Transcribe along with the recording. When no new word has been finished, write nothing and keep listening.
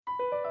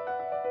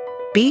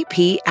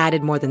BP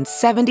added more than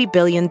 $70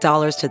 billion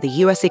to the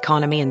U.S.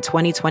 economy in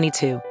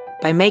 2022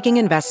 by making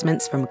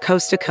investments from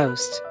coast to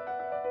coast.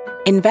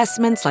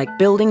 Investments like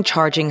building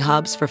charging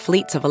hubs for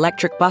fleets of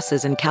electric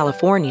buses in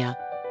California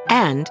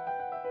and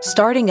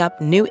starting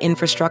up new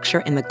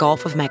infrastructure in the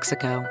Gulf of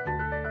Mexico.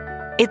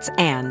 It's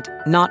and,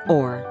 not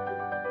or.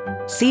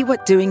 See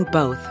what doing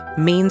both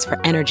means for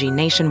energy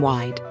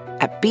nationwide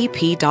at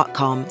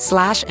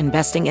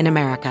bp.com/investing in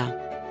America.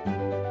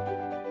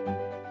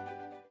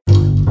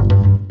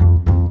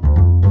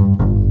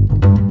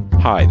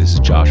 Hi, this is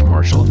Josh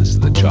Marshall, and this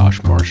is the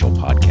Josh Marshall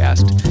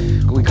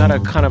Podcast. We got a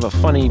kind of a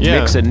funny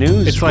mix of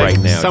news it's like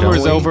right now.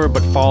 Summer's over,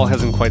 but fall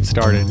hasn't quite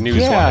started.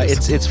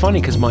 News-wise, yeah, it's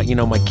funny because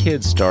my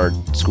kids start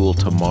school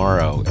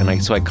tomorrow,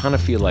 and so I kind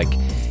of feel like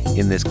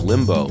in this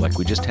limbo. Like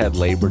we just had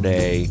Labor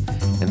Day,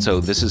 and so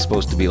this is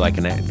supposed to be like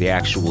the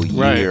actual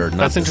year, right. not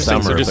That's the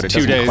interesting. summer. So just but it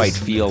 2 doesn't days. quite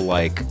feel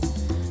like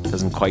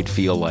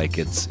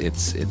it's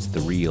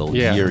the real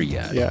year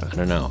yet. Yeah. I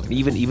don't know.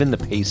 Even the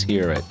pace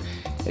here at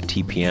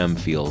TPM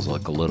feels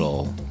like a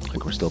little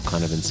like we're still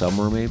kind of in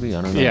summer, maybe.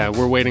 I don't know. Yeah,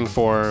 we're waiting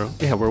for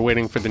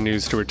the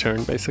news to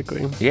return,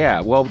 basically.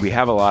 Yeah, well, we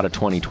have a lot of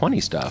 2020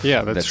 stuff.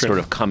 Yeah, that's true. Sort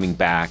of coming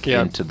back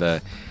into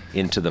the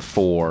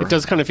fore. It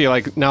does kind of feel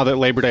like now that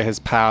Labor Day has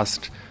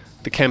passed,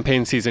 the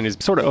campaign season is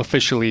sort of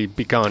officially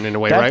begun in a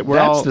way, right?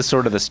 That's the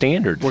sort of the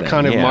standard We're thing,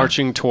 kind of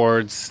marching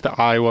towards the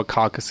Iowa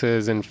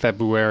caucuses in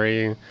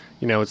February.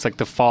 It's like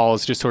the fall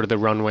is just sort of the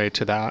runway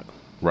to that.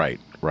 Right.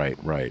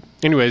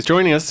 Anyways,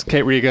 joining us,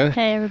 Kate Riga.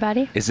 Hey,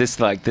 everybody. Is this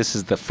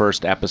the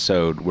first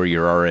episode where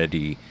you're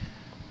already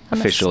I'm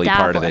officially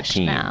part of the established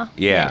team? now.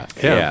 Yeah.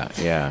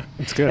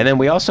 It's good. And then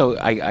we also,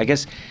 I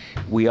guess,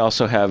 we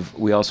also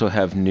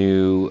have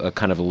new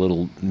kind of a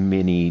little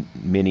mini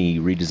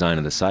redesign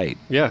of the site.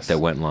 Yes. That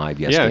went live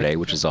yesterday,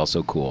 which is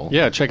also cool.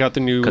 Yeah, check out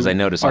the new because I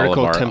noticed all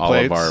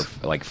of our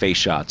like face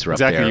shots are up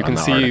there you can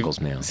on the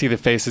articles now. See the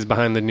faces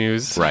behind the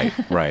news. Right.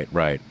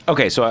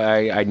 Okay, so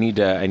I need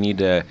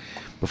to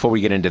before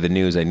we get into the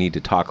news, I need to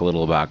talk a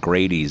little about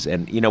Grady's,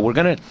 and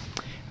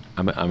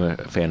I'm a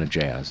fan of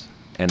jazz.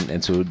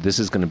 And so this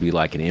is going to be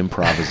like an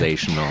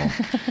improvisational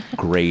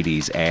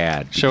Grady's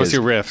ad. Show us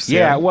your riffs.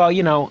 Yeah,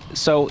 well,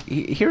 so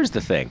here's the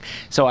thing.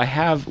 So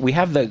we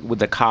have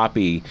the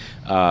copy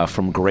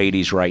from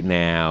Grady's right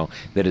now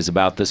that is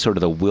about the sort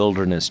of the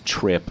wilderness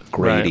trip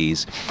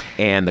Grady's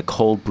and the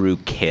cold brew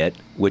kit,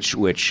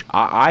 which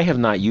I have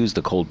not used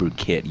the cold brew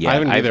kit yet. I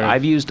haven't either.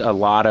 I've used a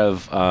lot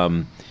of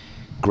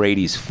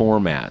Grady's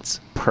formats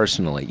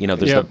personally.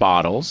 There's the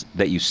bottles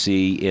that you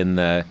see in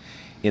the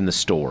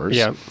stores.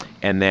 Yeah.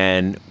 And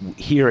then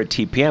here at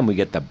TPM, we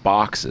get the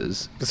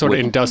boxes. The sort of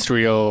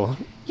industrial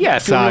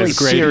size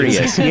really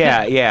serious.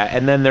 Yeah.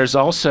 And then there's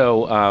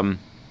also,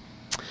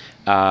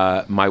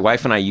 my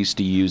wife and I used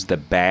to use the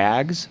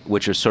bags,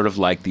 which are sort of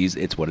like these,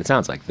 it's what it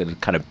sounds like, the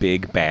kind of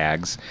big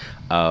bags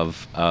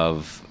of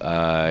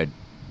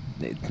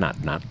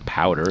not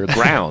powder,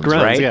 grounds,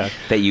 right? Yeah.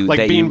 That you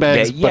like bean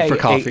bags, but for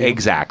coffee.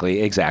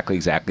 Exactly.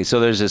 So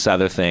there's this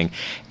other thing,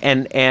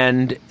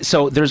 and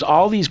so there's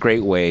all these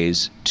great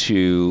ways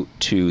to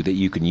that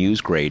you can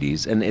use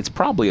Grady's, and it's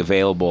probably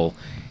available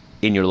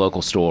in your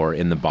local store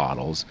in the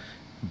bottles,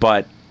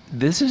 but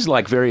this is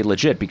like very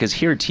legit because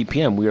here at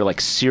TPM we are like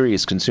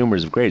serious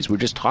consumers of Grady's. We're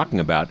just talking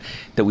about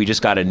that we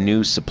just got a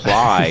new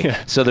supply.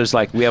 So there's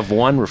we have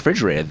one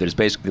refrigerator. There's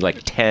basically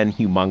like 10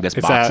 humongous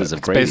boxes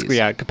of Grady's. It's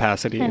basically at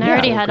capacity. And I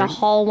already had to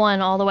haul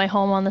one all the way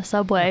home on the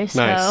subway.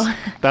 So nice.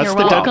 That's you're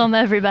welcome,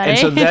 everybody. And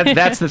so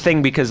that's the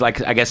thing because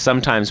I guess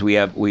sometimes we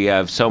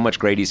have so much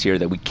Grady's here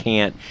that we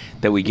get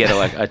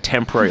a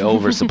temporary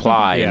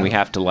oversupply and we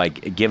have to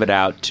give it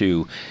out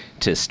to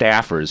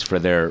staffers for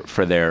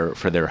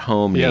their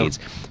home needs.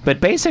 But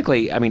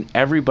basically, I mean,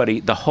 everybody,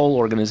 the whole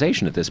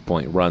organization at this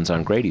point runs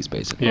on Grady's,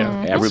 basically.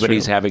 Yeah,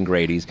 everybody's having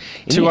Grady's.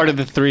 Two out of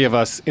the three of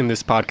us in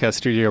this podcast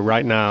studio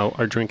right now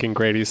are drinking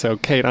Grady's. So,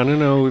 Kate, I don't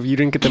know if you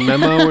didn't get the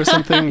memo or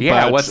something.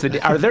 Yeah,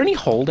 but are there any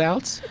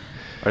holdouts?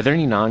 Are there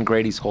any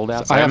non-Grady's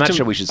holdouts? I'm not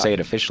sure we should say it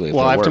officially.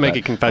 Well, I have to make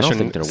a confession. I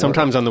don't think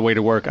sometimes on the way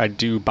to work, I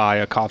do buy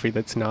a coffee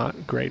that's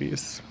not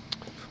Grady's.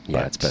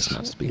 Yeah, it's best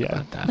not to speak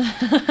about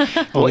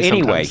that. Well,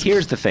 anyway,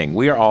 here's the thing.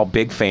 We are all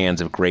big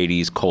fans of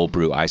Grady's cold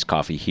brew iced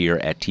coffee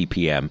here at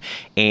TPM,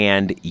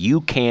 and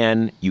you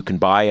can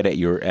buy it at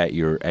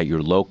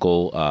your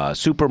local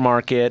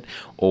supermarket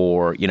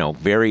or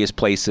various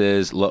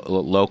places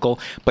local,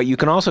 but you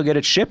can also get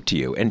it shipped to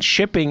you, and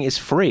shipping is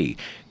free.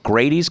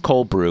 Grady's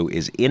Cold Brew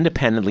is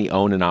independently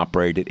owned and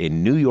operated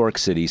in New York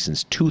City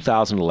since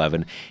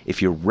 2011.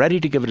 If you're ready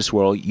to give it a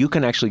swirl, you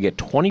can actually get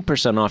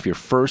 20% off your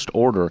first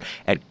order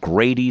at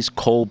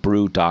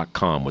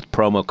Grady'sColdBrew.com with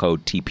promo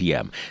code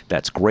TPM.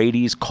 That's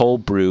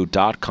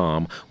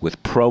Grady'sColdBrew.com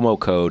with promo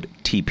code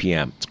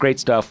TPM. It's great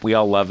stuff. We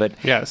all love it.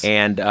 Yes.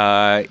 And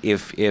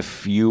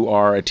if you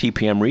are a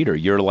TPM reader,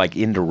 you're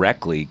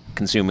indirectly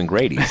consuming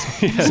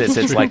Grady's. Yes,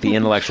 it's like the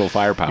intellectual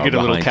firepower you get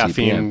a little behind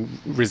caffeine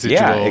TPM. residual.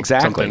 Yeah,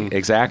 exactly. Something.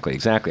 Exactly.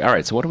 All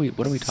right, so what are we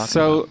talking about?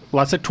 So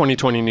lots of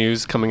 2020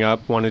 news coming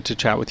up. Wanted to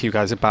chat with you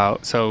guys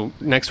about. So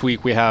next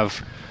week we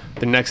have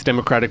the next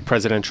Democratic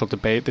presidential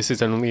debate. This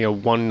is only a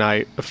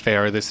one-night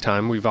affair this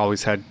time. We've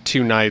always had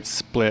 2 nights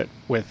split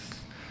with,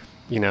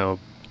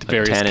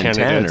 various 10 and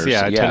candidates.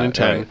 10 or 10 and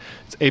 10. right.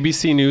 It's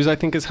ABC News, I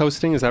think, is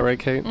hosting. Is that right,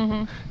 Kate?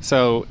 Mm-hmm.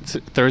 So it's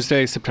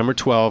Thursday, September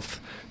 12th.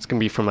 It's going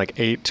to be from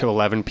 8 to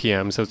 11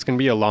 p.m. So it's going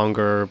to be a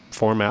longer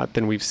format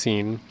than we've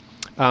seen.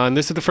 And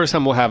this is the first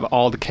time we'll have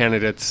all the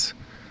candidates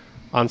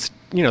on,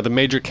 the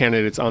major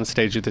candidates on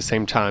stage at the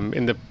same time.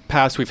 In the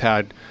past, we've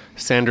had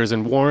Sanders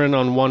and Warren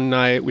on one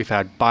night. We've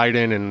had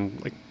Biden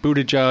and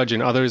Buttigieg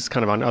and others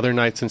kind of on other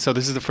nights. And so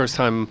this is the first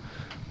time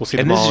we'll see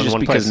them all in one place. And this is just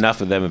because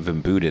enough of them have been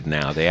booted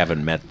now. They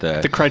haven't met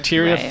the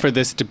criteria Right. for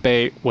this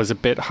debate was a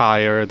bit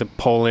higher. The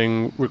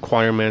polling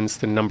requirements,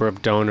 the number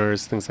of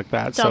donors, things like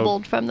that.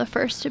 Doubled from the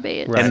first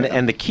debate. Right.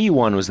 And the key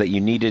one was that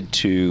you needed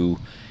to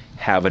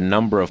have a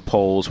number of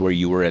polls where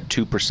you were at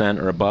 2%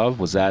 or above.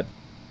 That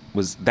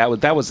was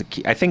the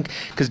key, I think,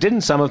 because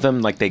didn't some of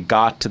them they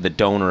got to the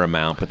donor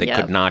amount, but they Yep.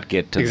 could not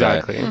get to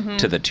Exactly. the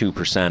to the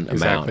 2% amount.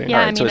 Exactly. Yeah,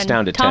 All right, so it's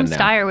down to Tom 10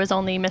 now. Steyer was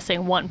only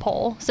missing 1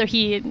 poll, so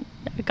he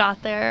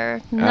got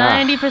there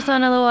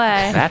 90% of the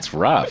way. That's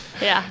rough.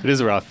 Yeah. It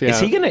is rough. Yeah.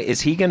 Is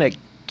he gonna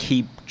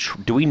keep?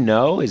 Do we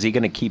know? Is he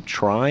gonna keep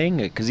trying?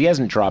 Because he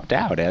hasn't dropped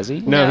out, has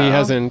he? No, he No.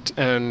 hasn't.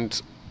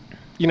 And,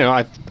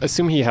 I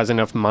assume he has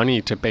enough money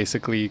to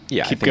basically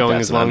Yeah, I keep think going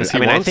that's as long as he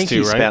I wants think to,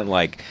 he right?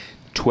 spent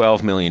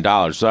 $12 million.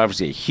 So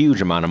obviously a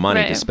huge amount of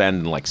money to Right.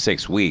 spend in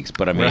 6 weeks.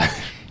 But I mean, Right.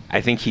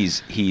 I think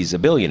he's a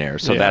billionaire.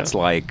 So Yeah. that's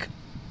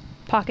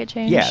Pocket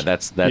change.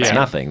 that's Yeah.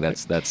 nothing.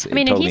 That's I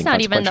mean, totally and he's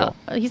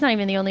not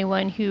even the only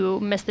one who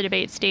missed the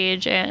debate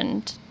stage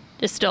and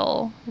is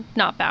still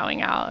not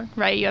bowing out,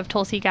 right? You have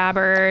Tulsi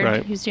Gabbard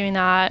Right. who's doing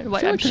that. I feel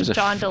like there's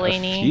John a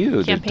Delaney few.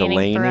 The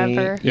campaigning Delaney,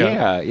 forever.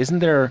 Yeah. Isn't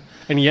there?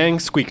 And Yang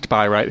squeaked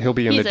by, right? He'll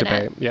be in He's the in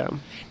debate. it. Yeah.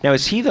 Now,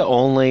 is he the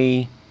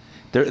only?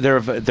 There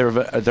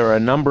are a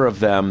number of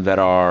them that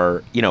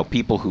are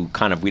people who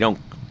kind of we don't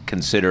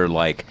consider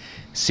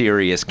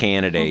serious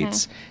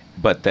candidates,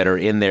 but that are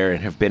in there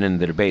and have been in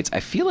the debates. I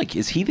feel like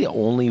is he the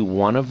only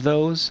one of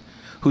those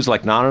who's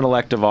not in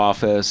elective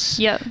office?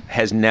 Yep.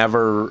 Has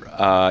never.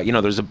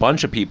 There's a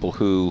bunch of people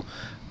who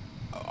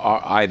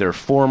are either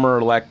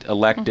former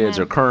electeds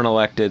or current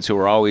electeds who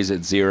are always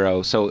at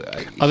zero. So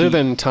Other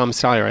than Tom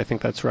Steyer, I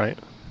think that's right.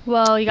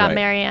 Well, you got Right.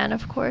 Marianne,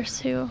 of course,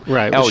 who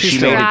Right. Oh, Well, she's she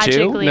still, made it too?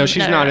 tragically- No,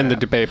 she's not in the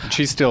debate, but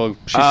she's still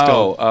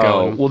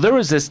going. Well, there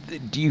was this.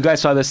 You guys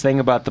saw this thing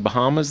about the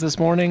Bahamas this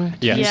morning?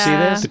 Did Yeah. you see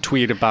Yeah. this? The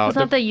tweet about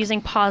Wasn't that using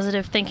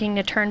positive thinking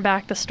to turn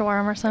back the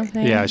storm or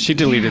something? Yeah, she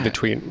deleted the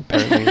tweet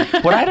apparently.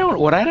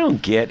 What I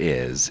don't get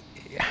is,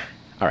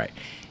 all right.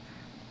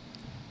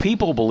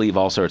 People believe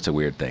all sorts of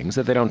weird things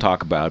that they don't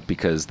talk about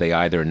because they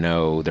either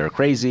know they're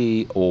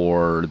crazy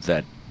or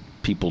that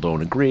people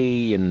don't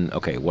agree, and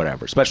okay,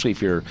 whatever. Especially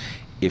if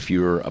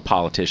you're a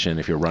politician,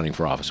 if you're running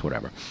for office,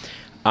 whatever.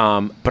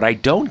 But I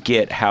don't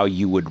get how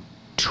you would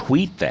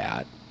tweet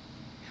that.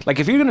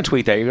 If you're going to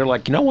tweet that, you're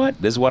like, you know what?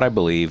 This is what I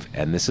believe,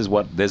 and this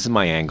is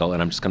my angle,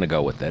 and I'm just going to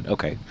go with it.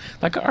 Okay.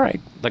 All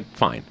right.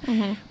 Fine.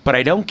 Mm-hmm. But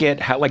I don't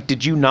get how,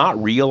 did you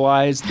not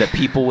realize that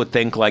people would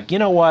think, you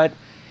know what?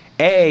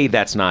 A,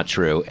 that's not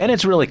true, and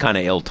it's really kind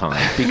of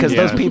ill-timed because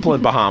Yeah. those people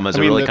in Bahamas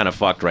are really kind of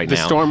fucked right the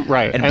now. storm-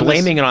 right. And And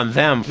blaming it on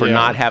them for Yeah.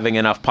 not having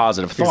enough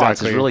positive thoughts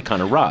Exactly. is really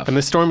kind of rough. And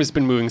the storm has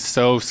been moving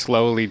so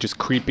slowly, just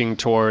creeping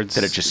towards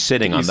That it's just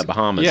sitting on the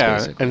Bahamas, Yeah,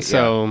 basically. and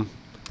so,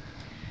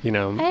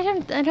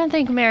 I don't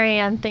think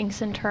Marianne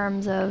thinks in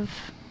terms of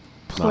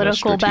Not a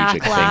political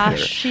strategic backlash. thinker.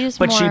 She's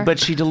but more.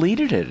 she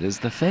deleted it is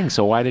the thing.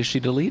 So why did she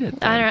delete it?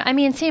 I then? don't know. I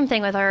mean, same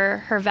thing with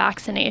her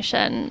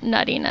vaccination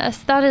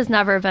nuttiness. That has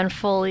never been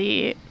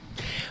fully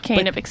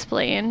kind of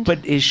explained.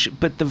 But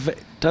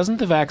doesn't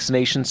the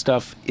vaccination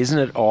stuff, isn't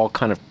it all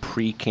kind of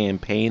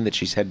pre-campaign that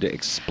she's had to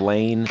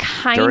explain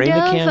during the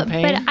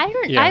campaign?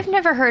 But Yeah. I've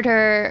never heard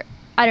her.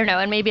 I don't know,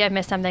 and maybe I've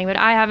missed something, but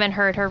I haven't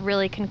heard her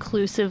really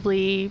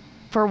conclusively,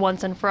 for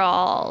once and for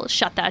all,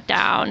 shut that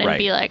down and Right.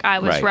 be like, "I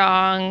was Right.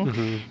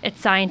 wrong.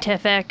 It's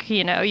scientific.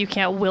 You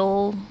can't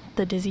will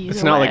the disease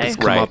it's away." not like it's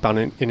come Right. up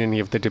in any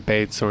of the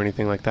debates or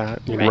anything like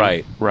that. You know?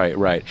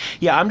 Right.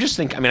 Yeah, I'm just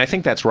thinking, I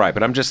think that's right,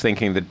 but I'm just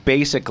thinking that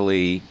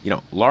basically,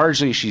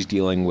 largely she's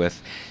dealing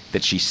with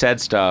that she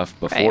said stuff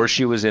before Right.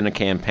 she was in a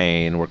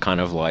campaign. We're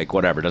kind of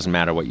whatever, doesn't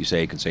matter what you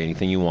say, you can say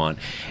anything you want.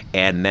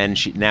 And then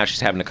now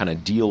she's having to kind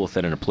of deal with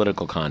it in a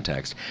political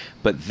context.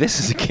 But this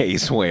is a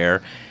case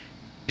where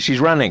she's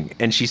running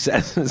and she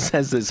says this.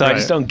 So I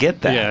just Right. don't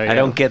get that. Yeah, I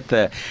don't get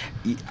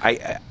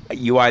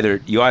you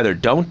either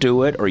don't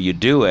do it or you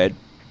do it,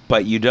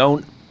 but you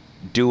don't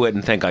do it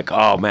and think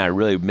oh man, I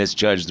really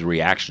misjudged the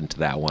reaction to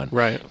that one.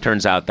 Right.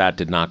 Turns out that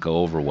did not go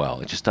over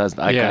well. It just does.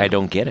 Yeah. I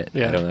don't get it.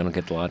 Yeah. I don't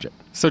get the logic.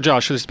 So,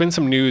 Josh, there's been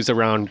some news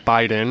around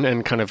Biden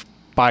and kind of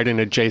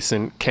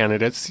Biden-adjacent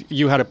candidates.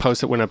 You had a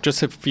post that went up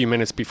just a few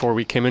minutes before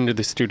we came into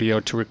the studio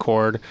to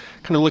record,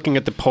 kind of looking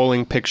at the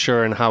polling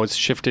picture and how it's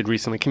shifted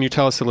recently. Can you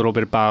tell us a little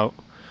bit about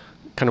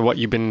kind of what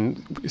you've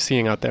been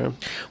seeing out there?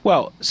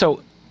 Well,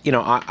 so,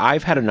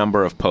 I've had a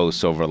number of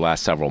posts over the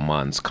last several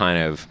months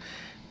kind of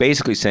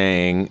basically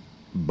saying,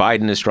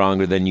 Biden is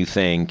stronger than you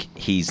think.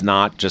 He's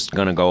not just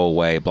going to go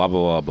away, blah,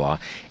 blah, blah, blah.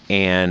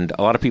 And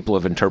a lot of people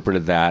have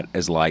interpreted that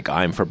as like,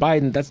 I'm for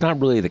Biden. That's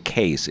not really the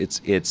case.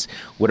 It's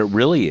what it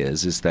really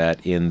is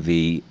that in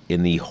the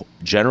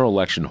general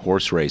election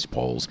horse race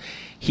polls,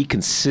 he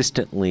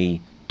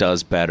consistently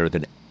does better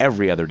than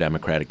every other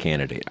Democratic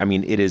candidate. I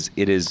mean, it is.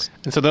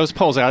 And so those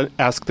polls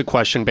ask the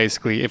question,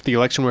 basically, if the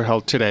election were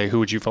held today, who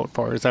would you vote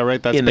for? Is that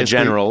right? That's in the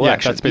general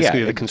election. Yeah, that's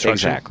basically the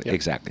construction.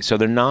 Exactly. So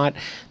they're not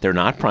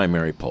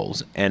primary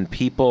polls, and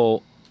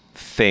people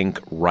think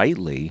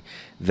rightly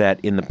that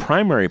in the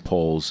primary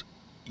polls,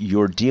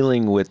 you're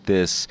dealing with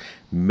this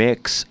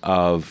mix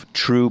of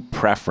true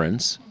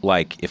preference,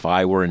 like if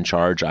I were in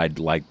charge, I'd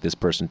like this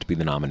person to be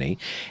the nominee,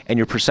 and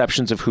your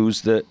perceptions of who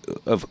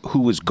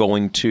is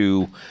going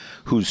to,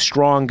 who's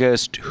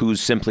strongest, who's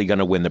simply going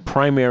to win the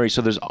primary.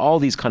 So there's all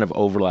these kind of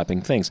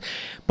overlapping things.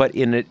 But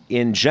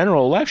in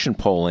general election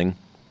polling,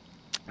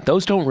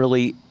 those don't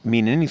really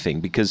mean anything,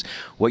 because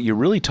what you're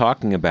really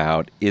talking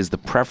about is the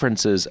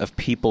preferences of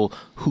people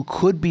who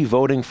could be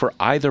voting for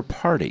either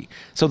party.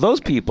 So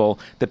those people,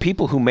 the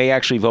people who may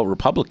actually vote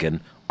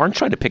Republican, aren't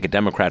trying to pick a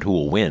Democrat who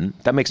will win.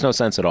 That makes no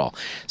sense at all.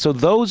 So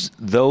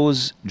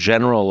those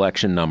general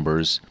election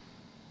numbers,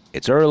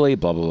 it's early,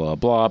 blah, blah, blah,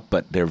 blah,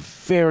 but they're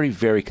very,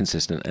 very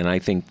consistent. And I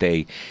think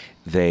they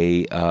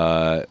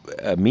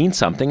mean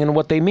something. And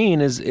what they mean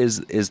is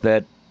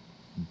that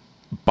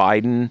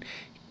Biden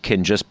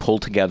can just pull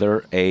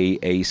together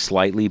a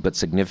slightly but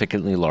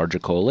significantly larger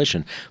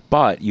coalition.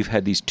 But you've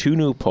had these two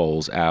new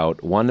polls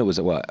out.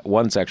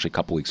 One's actually a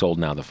couple weeks old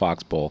now, the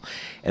Fox poll,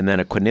 and then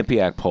a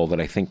Quinnipiac poll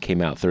that I think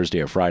came out Thursday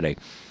or Friday,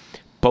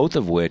 both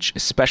of which,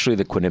 especially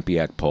the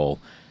Quinnipiac poll,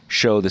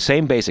 show the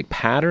same basic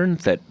pattern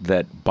that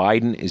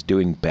Biden is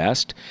doing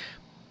best,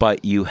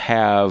 but you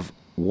have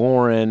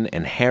Warren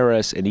and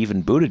Harris and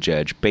even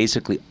Buttigieg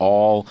basically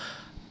all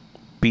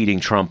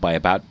beating Trump by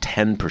about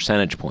 10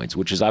 percentage points,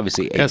 which is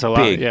obviously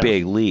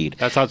big lead.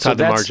 That's outside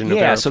the margin of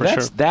error, for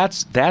sure.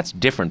 That's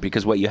different,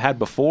 because what you had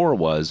before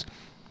was,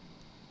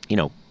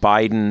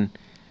 Biden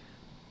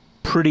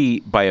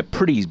by a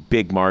pretty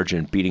big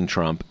margin beating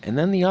Trump, and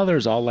then the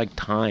others all like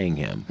tying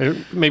him.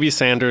 Maybe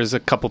Sanders a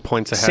couple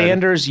points ahead.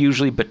 Sanders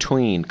usually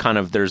between, kind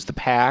of, there's the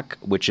pack,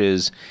 which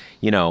is,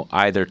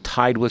 either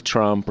tied with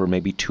Trump or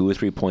maybe 2 or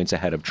 3 points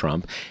ahead of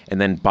Trump,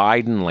 and then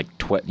Biden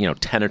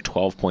 10 or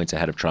 12 points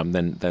ahead of Trump,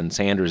 then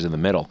Sanders in the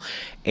middle.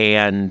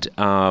 And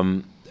to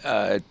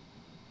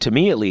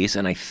me at least,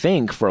 and I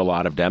think for a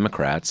lot of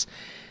Democrats,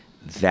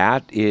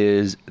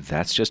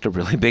 that's just a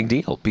really big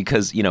deal,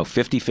 because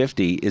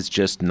 50-50 is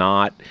just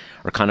not,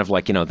 or kind of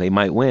like they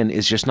might win,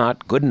 is just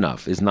not good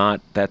enough.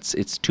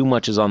 It's too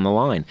much is on the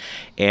line,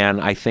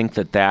 and I think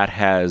that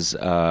has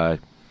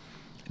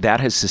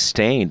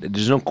sustained.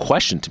 There's no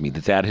question to me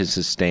that has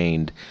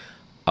sustained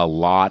a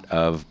lot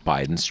of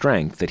Biden's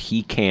strength, that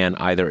he can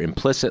either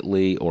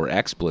implicitly or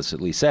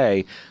explicitly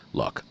say,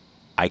 "Look,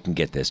 I can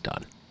get this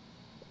done.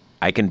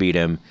 I can beat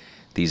him.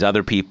 These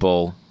other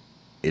people,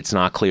 it's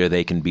not clear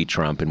they can beat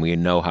Trump, and we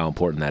know how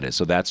important that is."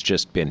 So that's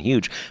just been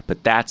huge.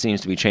 But that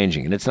seems to be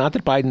changing. And it's not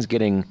that Biden's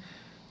getting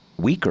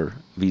weaker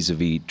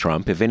vis-a-vis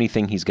Trump. If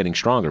anything, he's getting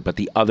stronger. But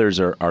the others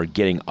are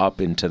getting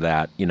up into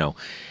that,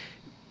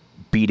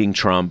 beating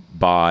Trump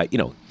by,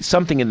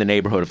 something in the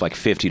neighborhood of like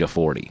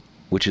 50-40,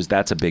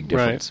 that's a big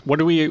difference. Right.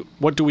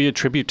 What do we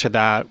attribute to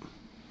that,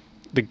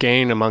 the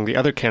gain among the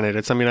other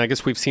candidates? I mean, I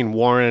guess we've seen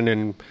Warren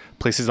in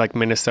places like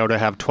Minnesota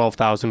have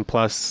 12,000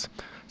 plus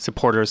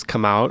supporters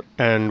come out,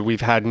 and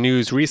we've had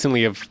news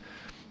recently of,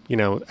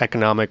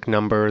 economic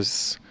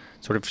numbers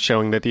sort of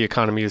showing that the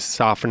economy is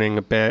softening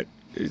a bit.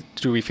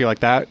 Do we feel like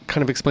that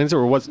kind of explains it,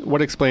 or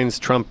what explains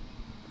Trump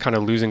kind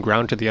of losing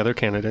ground to the other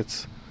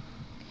candidates?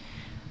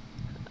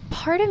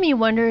 Part of me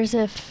wonders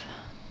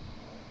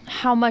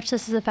how much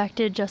this is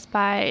affected just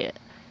by,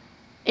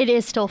 it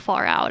is still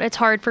far out. It's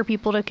hard for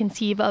people to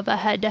conceive of a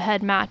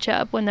head-to-head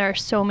matchup when there are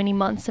so many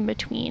months in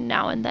between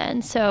now and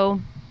then. So,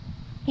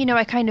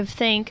 I kind of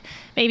think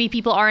maybe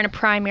people are in a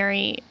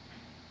primary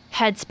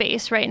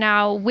headspace right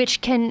now, which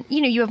can,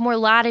 you have more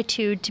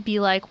latitude to be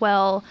like,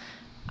 well,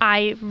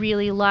 I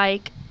really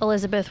like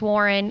Elizabeth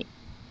Warren,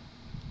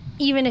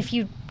 even if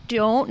you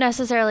don't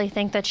necessarily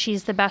think that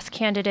she's the best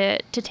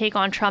candidate to take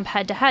on Trump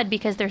head to head,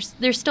 because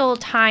there's still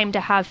time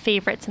to have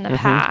favorites in the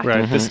pack.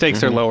 Right. The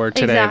stakes are lower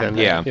today than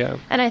yeah.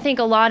 And I think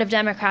a lot of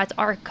Democrats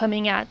are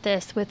coming at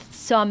this with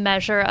some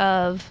measure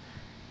of,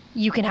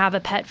 you can have a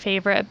pet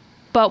favorite,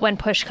 but when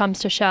push comes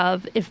to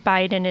shove, if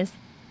Biden is,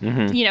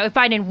 if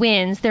Biden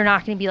wins, they're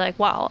not going to be like,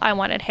 well, I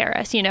wanted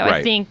Harris. Right.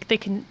 I think they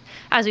can,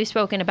 as we've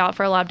spoken about,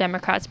 for a lot of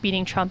Democrats,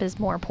 beating Trump is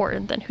more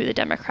important than who the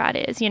Democrat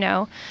is,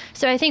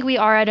 So I think we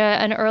are at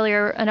an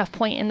earlier enough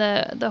point in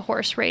the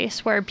horse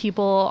race where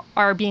people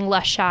are being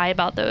less shy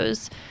about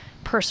those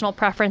personal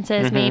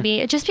preferences,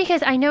 maybe. Just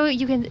because I know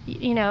you can,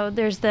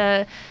 there's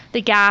the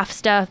gaffe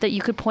stuff that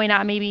you could point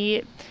out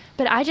maybe,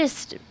 but I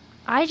just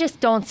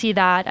don't see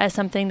that as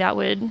something that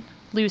would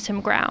lose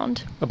him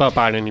ground. About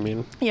Biden, you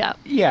mean? Yeah.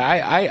 Yeah,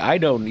 I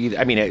don't either.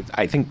 I mean,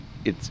 I think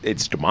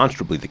it's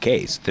demonstrably the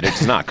case that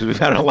it's not, because we've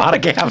had a lot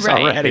of gaffes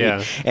Right. already,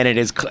 Yeah. and it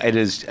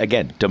is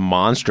again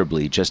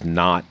demonstrably just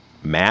not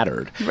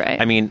mattered. Right.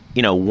 I mean,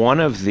 one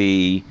of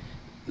the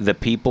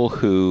people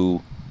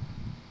who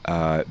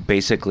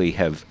basically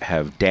have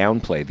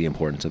downplayed the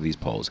importance of these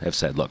polls have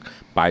said, look,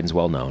 Biden's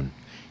well known.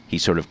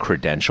 He's sort of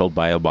credentialed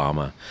by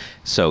Obama,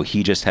 so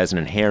he just has an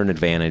inherent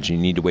advantage, and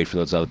you need to wait for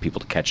those other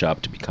people to catch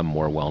up to become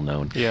more well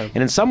known. Yeah.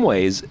 And in some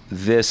ways,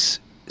 this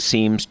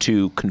seems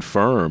to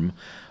confirm,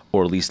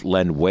 or at least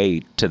lend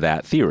weight to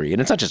that theory.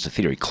 And it's not just a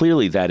theory.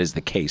 Clearly, that is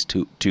the case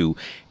to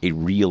a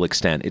real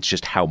extent. It's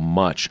just how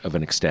much of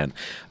an extent.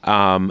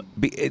 An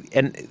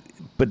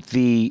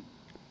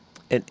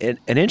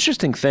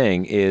interesting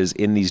thing is,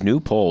 in these new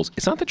polls,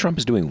 it's not that Trump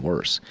is doing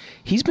worse.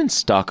 He's been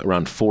stuck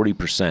around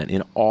 40%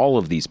 in all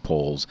of these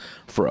polls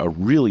for a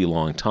really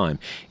long time.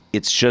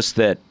 It's just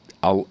that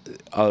 7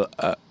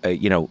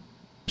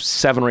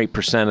 or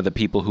 8% of the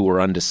people who are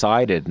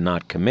undecided,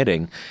 not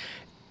committing,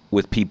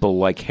 with people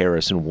like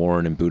Harris and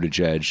Warren and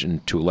Buttigieg,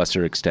 and to a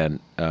lesser extent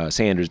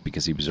Sanders,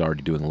 because he was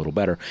already doing a little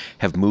better,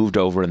 have moved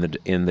over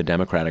in the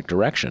Democratic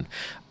direction.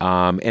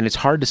 And it's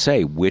hard to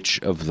say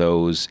which of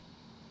those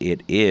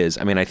it is.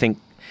 I mean, I think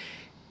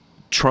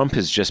Trump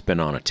has just been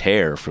on a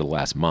tear for the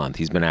last month.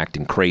 He's been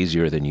acting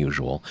crazier than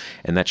usual,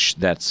 and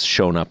that's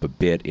shown up a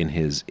bit in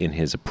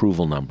his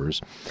approval numbers.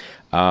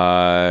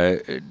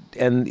 And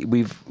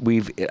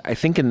I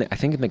think in the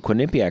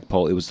Quinnipiac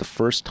poll, it was the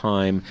first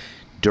time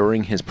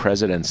during his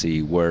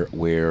presidency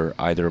where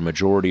either a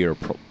majority or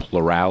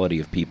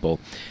plurality of people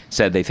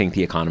said they think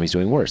the economy's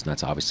doing worse. And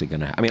that's obviously going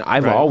to... I mean,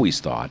 I've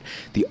always thought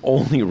the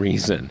only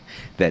reason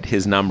that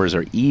his numbers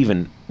are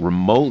even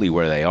remotely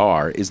where they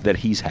are is that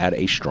he's had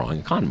a strong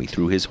economy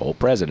through his whole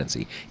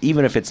presidency.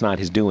 Even if it's not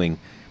his doing,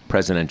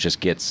 president just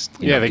gets...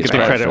 they get the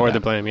credit or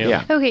the blame,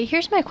 yeah. Okay,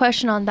 here's my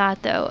question on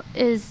that, though,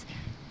 is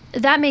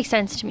that makes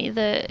sense to me,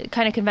 the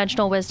kind of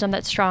conventional wisdom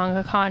that strong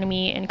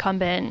economy,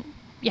 incumbent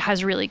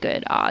has really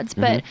good odds.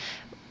 But,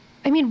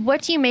 I mean,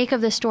 what do you make of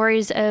the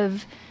stories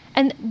of,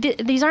 and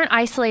these aren't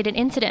isolated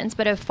incidents,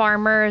 but of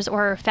farmers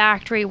or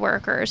factory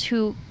workers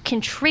who can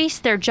trace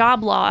their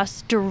job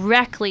loss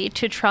directly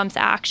to Trump's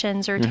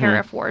actions or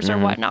tariff wars or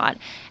whatnot,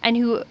 and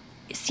who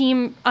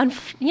seem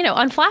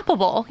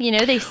unflappable.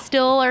 They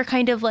still are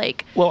kind of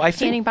like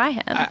standing by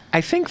him. I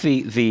think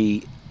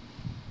there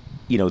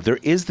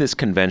is this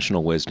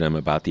conventional wisdom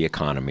about the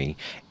economy,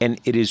 and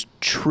it is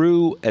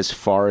true as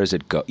far as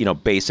it goes.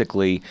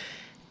 Basically,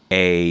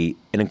 an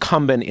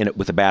incumbent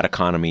with a bad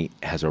economy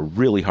has a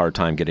really hard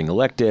time getting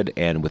elected,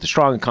 and with a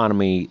strong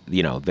economy,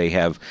 they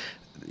have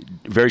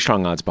very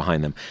strong odds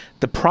behind them.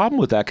 The problem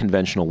with that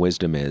conventional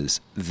wisdom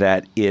is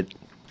that it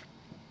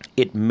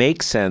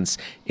makes sense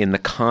in the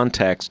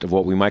context of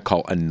what we might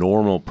call a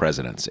normal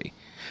presidency.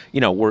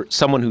 Where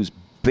someone who's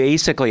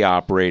basically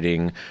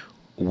operating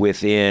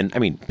within,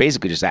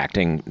 basically just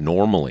acting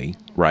normally,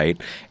 right?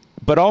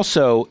 But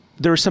also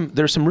there's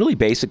some really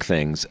basic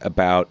things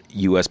about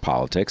U.S.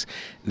 politics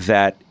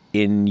that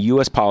in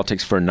U.S.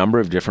 politics, for a number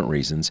of different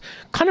reasons,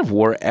 kind of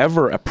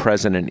wherever a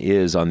president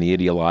is on the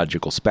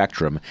ideological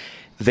spectrum,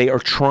 they are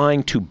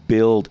trying to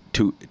build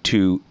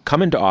to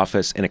come into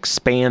office and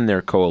expand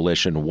their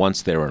coalition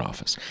once they're in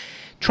office.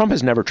 Trump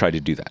has never tried to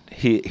do that.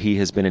 He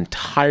has been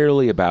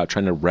entirely about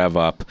trying to rev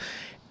up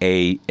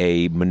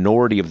a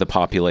minority of the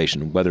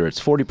population, whether it's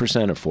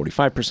 40% or 45%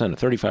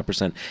 or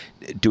 35%,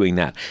 doing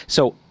that.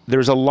 So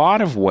there's a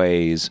lot of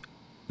ways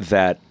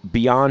that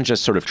beyond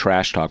just sort of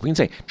trash talk, we can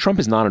say Trump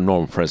is not a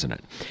normal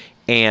president.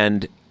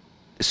 And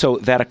so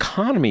that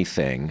economy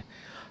thing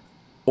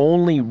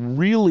only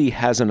really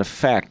has an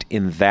effect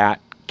in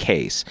that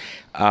case.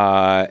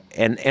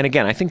 And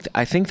again, I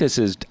think this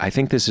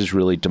is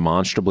really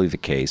demonstrably the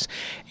case.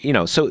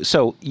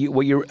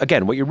 What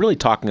you're really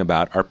talking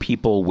about are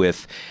people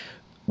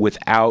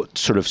without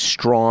sort of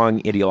strong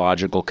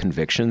ideological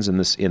convictions in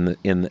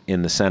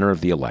the center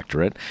of the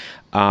electorate.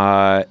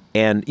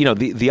 And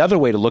the other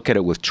way to look at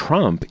it with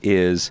Trump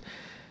is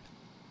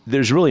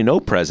there's really no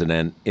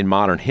president in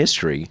modern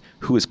history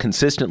who has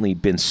consistently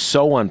been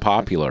so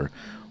unpopular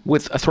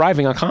with a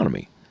thriving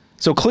economy.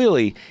 So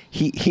clearly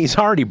he's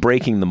already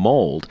breaking the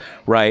mold,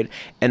 right?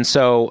 And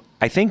so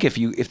I think if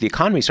the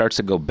economy starts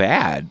to go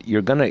bad,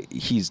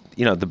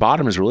 the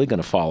bottom is really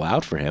going to fall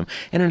out for him.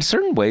 And in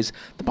certain ways,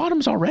 the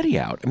bottom's already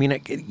out. I mean,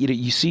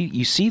 you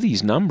see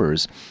these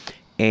numbers,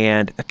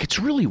 and it's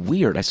really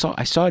weird. I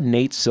saw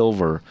Nate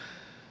Silver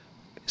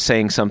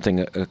saying something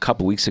a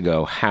couple weeks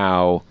ago,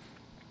 how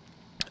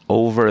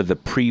over the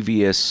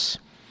previous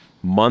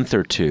month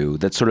or two,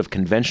 that sort of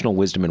conventional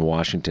wisdom in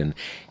Washington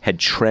had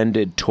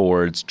trended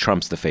towards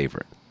Trump's the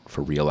favorite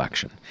for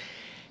re-election.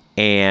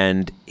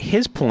 And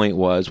his point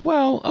was,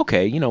 well,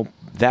 okay,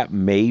 that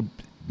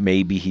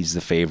maybe he's the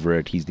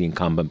favorite, he's the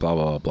incumbent, blah,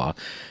 blah, blah, blah.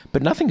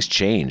 But nothing's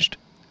changed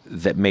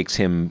that makes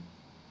him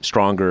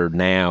stronger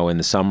now in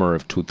the summer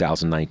of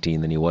 2019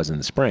 than he was in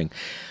the spring.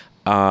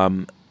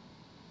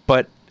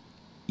 But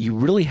you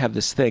really have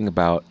this thing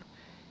about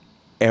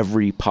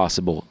every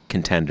possible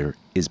contender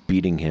is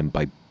beating him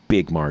by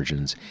big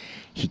margins.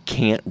 He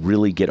can't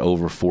really get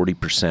over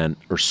 40%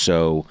 or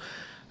so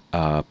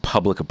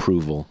public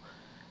approval.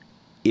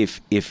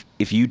 If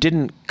you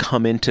didn't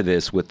come into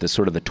this with the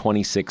sort of the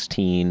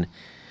 2016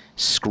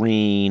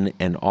 screen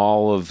and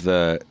all of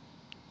the,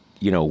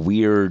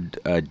 weird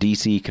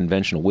DC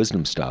conventional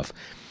wisdom stuff,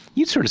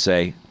 you'd sort of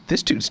say,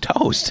 this dude's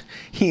toast.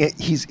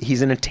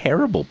 He's in a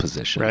terrible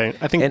position. Right.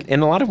 I think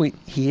and a lot of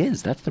he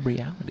is. That's the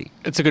reality.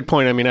 It's a good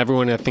point. I mean,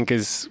 everyone, I think,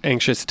 is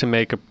anxious to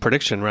make a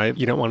prediction, right?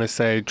 You don't want to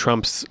say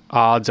Trump's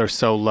odds are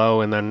so low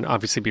and then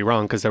obviously be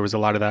wrong, because there was a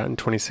lot of that in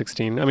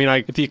 2016. I mean,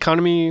 if the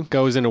economy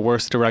goes in a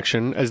worse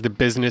direction as the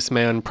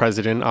businessman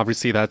president,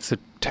 obviously that's a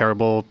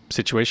terrible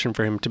situation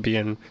for him to be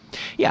in.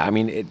 Yeah, I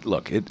mean,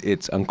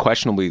 it's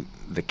unquestionably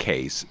the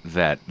case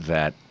that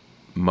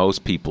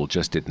most people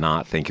just did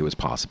not think it was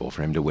possible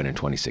for him to win in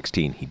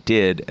 2016. He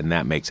did, and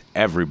that makes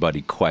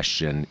everybody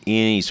question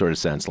any sort of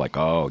sense like,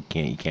 oh,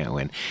 you can't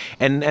win.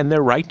 And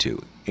they're right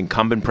to.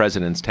 Incumbent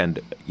presidents tend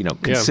to,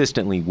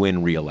 consistently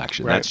win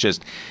re-election. Right.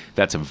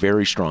 That's a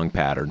very strong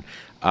pattern.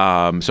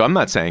 So I'm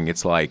not saying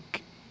it's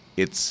like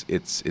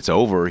it's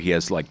over. He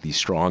has like these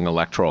strong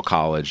electoral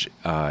college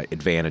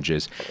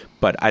advantages,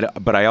 but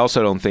I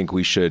also don't think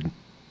we should,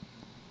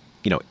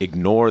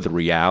 ignore the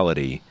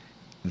reality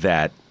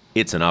that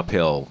it's an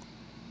uphill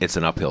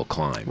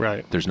climb.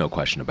 Right. There's no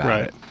question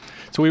about it.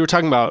 So we were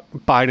talking about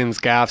Biden's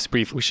gaffes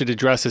briefly. We should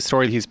address a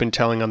story that he's been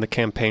telling on the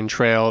campaign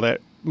trail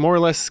that more or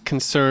less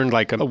concerned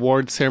like an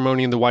award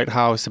ceremony in the White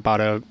House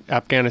about a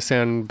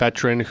Afghanistan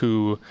veteran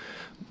who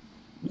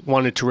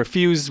wanted to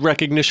refuse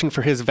recognition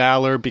for his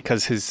valor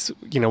because his,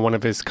 one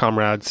of his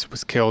comrades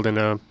was killed in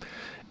a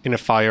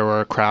fire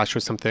or a crash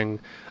or something.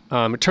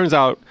 It turns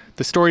out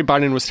the story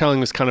Biden was telling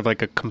was kind of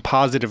like a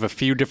composite of a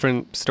few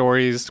different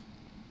stories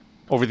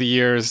over the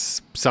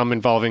years, some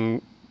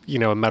involving,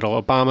 a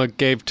medal Obama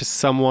gave to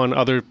someone,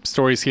 other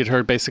stories he had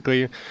heard,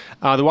 basically.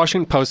 The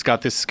Washington Post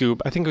got this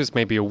scoop, I think it was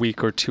maybe a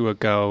week or two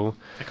ago.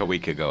 Like a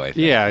week ago, I think.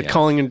 Yeah, yes.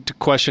 Calling into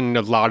question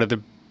a lot of the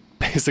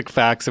basic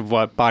facts of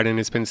what Biden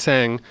has been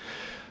saying.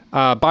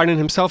 Biden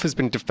himself has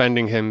been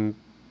defending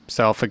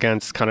himself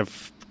against kind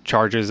of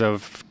charges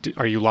of,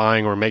 are you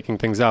lying or making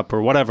things up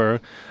or whatever.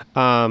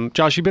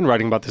 Josh, you've been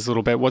writing about this a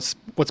little bit. What's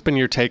been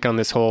your take on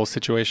this whole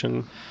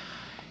situation?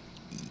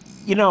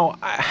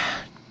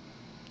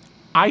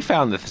 I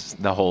found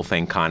the whole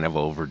thing kind of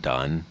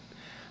overdone.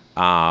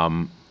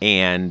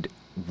 And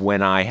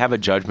when I have a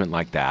judgment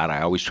like that,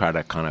 I always try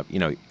to kind of,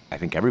 I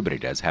think everybody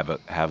does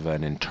have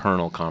an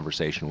internal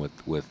conversation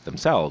with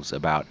themselves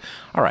about,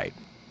 all right,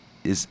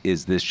 is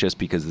this just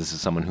because this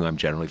is someone who I'm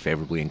generally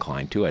favorably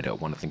inclined to? I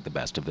don't want to think the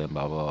best of them,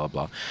 blah, blah,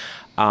 blah,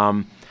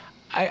 blah.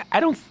 I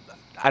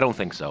don't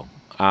think so.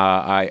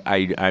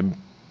 I'm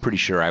pretty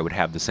sure I would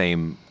have the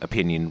same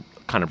opinion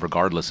kind of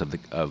regardless of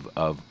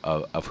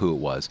who it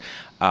was.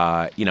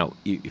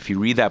 If you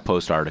read that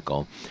Post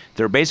article,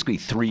 there are basically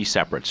three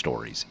separate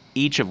stories,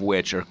 each of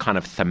which are kind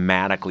of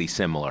thematically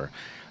similar.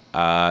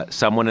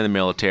 Someone in the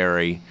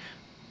military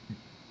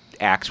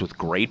acts with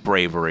great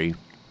bravery,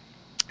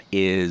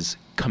 is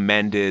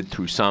commended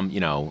through some,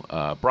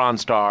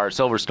 Bronze Star,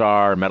 Silver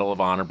Star, Medal of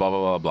Honor, blah, blah,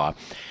 blah, blah.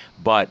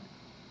 But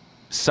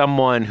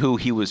someone who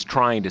he was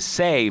trying to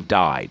save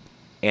died.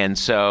 And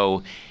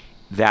so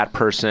that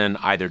person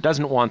either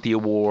doesn't want the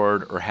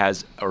award or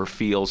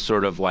feels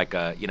sort of like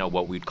a,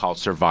 what we'd call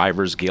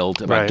survivor's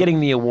guilt about getting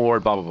the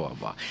award, blah, blah, blah,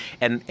 blah.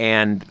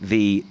 And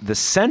the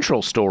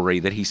central story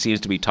that he seems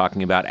to be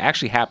talking about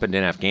actually happened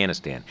in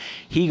Afghanistan.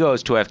 He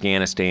goes to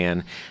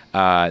Afghanistan.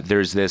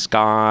 There's this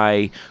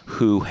guy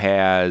who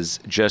has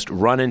just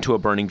run into a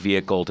burning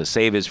vehicle to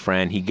save his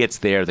friend. He gets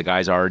there. The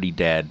guy's already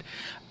dead.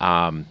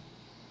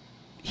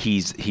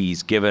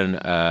 He's given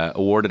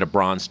awarded a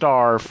Bronze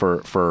Star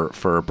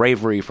for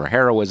bravery, for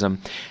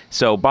heroism.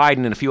 So Biden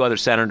and a few other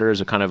senators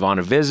are kind of on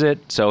a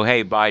visit. So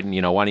hey, Biden,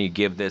 why don't you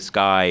give this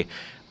guy,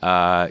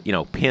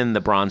 pin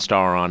the Bronze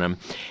Star on him?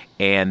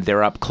 And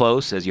they're up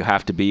close, as you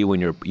have to be when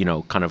you're,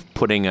 kind of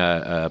putting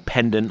a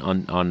pendant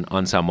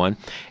on someone.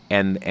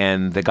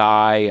 And the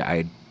guy,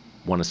 I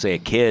want to say a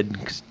kid,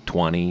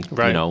 20,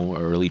 right.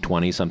 Early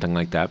 20s, something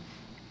like that,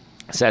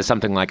 says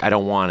something like, I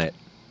don't want it.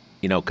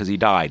 Because he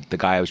died. The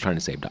guy I was trying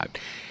to save died.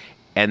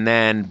 And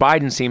then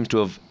Biden seems to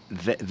have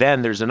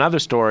then there's another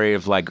story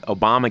of like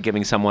Obama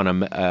giving someone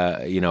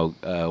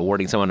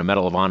awarding someone a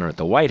Medal of Honor at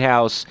the White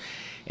House,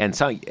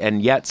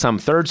 and yet some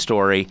third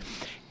story.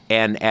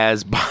 And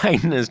as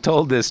Biden has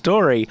told this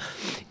story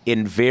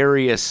in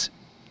various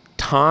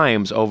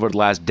times over the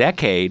last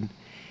decade,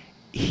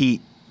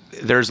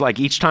 there's like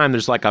each time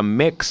there's like a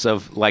mix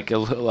of like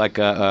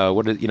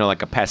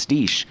a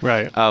pastiche,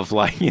 right? Of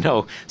like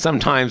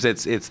sometimes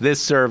it's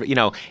this serve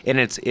and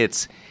it's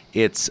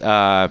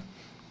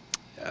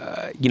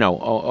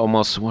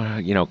almost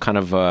kind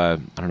of I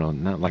don't know,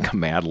 not like a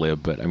Mad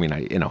Lib, but I mean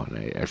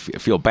I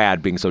feel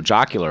bad being so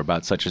jocular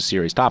about such a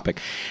serious topic,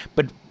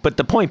 but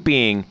the point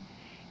being,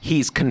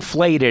 he's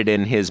conflated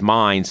in his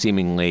mind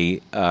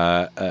seemingly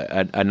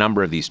a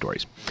number of these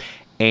stories.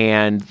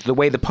 And the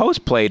way the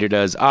Post played it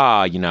is,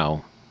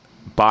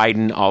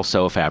 Biden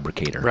also a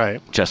fabricator,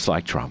 right? Just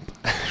like Trump.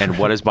 And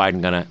what is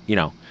Biden gonna?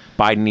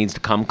 Biden needs to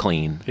come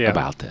clean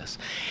about this.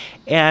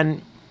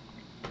 And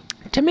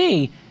to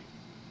me,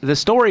 the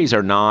stories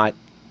are not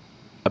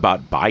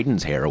about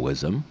Biden's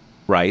heroism,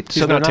 right?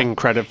 He's not taking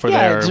credit for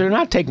their... they're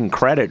not taking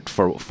credit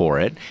for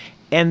it.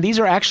 And these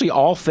are actually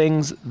all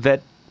things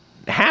that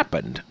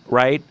happened,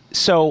 right?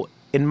 So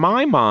in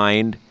my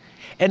mind,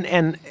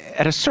 and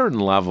at a certain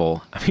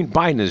level, I mean,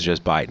 Biden is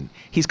just Biden.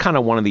 He's kind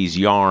of one of these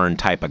yarn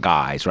type of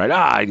guys,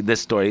 right?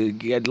 This story,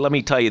 let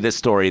me tell you this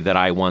story that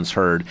I once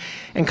heard.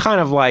 And kind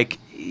of like,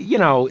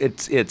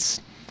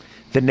 it's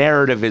the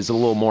narrative is a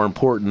little more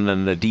important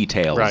than the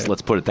details. Right.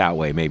 Let's put it that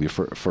way, maybe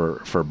for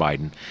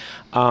Biden.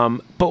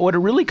 But what it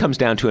really comes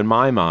down to, in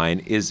my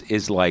mind, is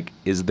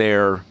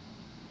there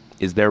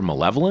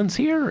malevolence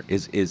here?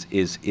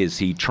 Is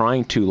he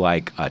trying to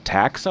like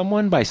attack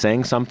someone by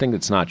saying something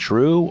that's not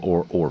true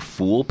or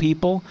fool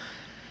people?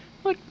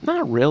 Like,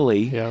 not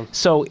really. Yeah.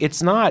 So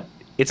it's not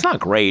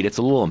great. It's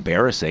a little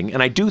embarrassing.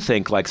 And I do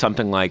think like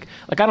something like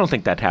I don't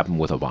think that happened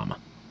with Obama.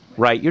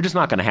 Right? You're just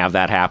not going to have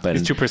that happen.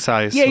 He's too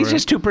precise. Yeah, he's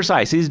just too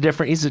precise. He's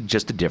different. He's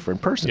just a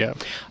different person. Yeah.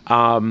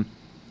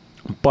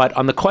 But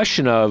on the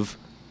question of,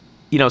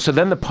 so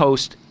then the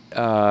Post,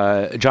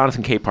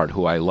 Jonathan Capehart,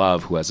 who I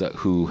love,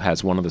 who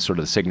has one of the sort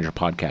of the signature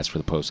podcasts for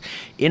the Post,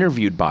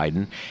 interviewed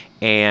Biden.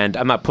 And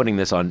I'm not putting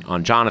this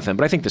on Jonathan,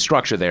 but I think the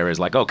structure there is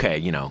like,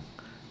 okay,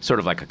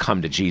 sort of like a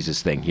come to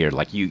Jesus thing here.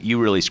 Like you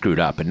really screwed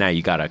up, and now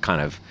you got to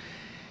kind of,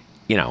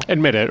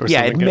 admit it. Or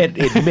something.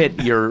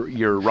 Admit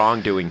your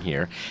wrongdoing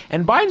here.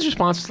 And Biden's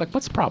response is like,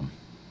 what's the problem?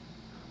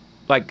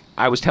 Like,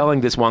 I was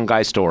telling this one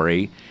guy's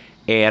story,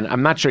 and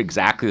I'm not sure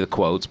exactly the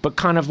quotes, but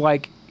kind of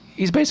like,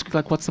 he's basically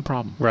like, what's the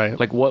problem? Right.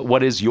 Like,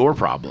 what is your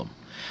problem?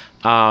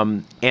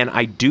 And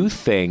I do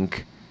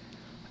think,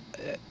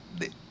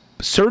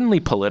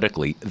 certainly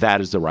politically, that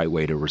is the right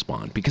way to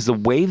respond. Because the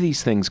way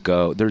these things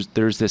go,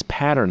 there's this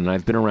pattern, and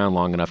I've been around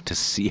long enough to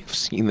have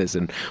seen this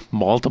in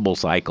multiple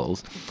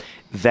cycles,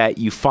 that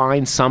you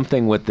find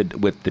something with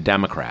the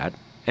Democrat,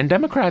 and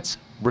Democrats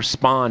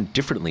respond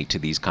differently to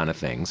these kind of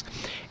things.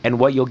 And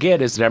what you'll get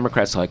is the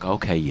Democrats like,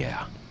 okay,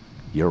 yeah,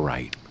 you're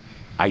right.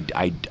 I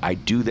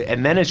do that.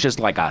 And then it's just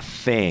like a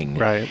thing.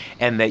 Right.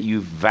 And that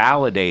you've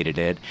validated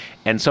it.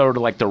 And sort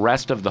of like the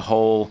rest of the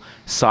whole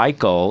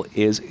cycle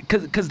is,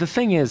 because the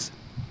thing is,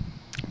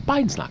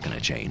 Biden's not going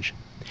to change.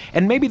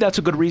 And maybe that's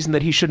a good reason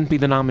that he shouldn't be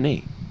the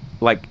nominee.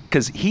 Like,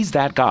 because he's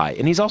that guy,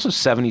 and he's also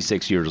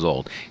 76 years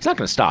old. He's not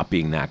going to stop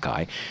being that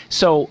guy.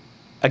 So,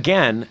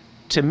 again,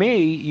 to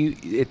me,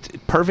 it's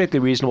perfectly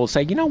reasonable to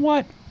say, you know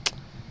what?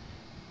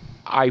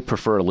 I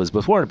prefer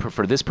Elizabeth Warren, I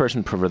prefer this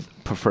person,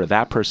 prefer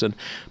that person.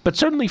 But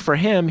certainly for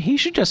him, he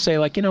should just say,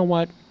 like, you know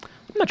what?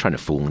 I'm not trying to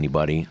fool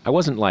anybody. I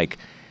wasn't like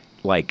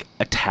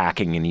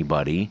attacking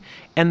anybody.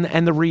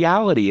 And the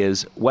reality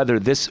is, whether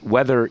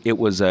it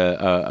was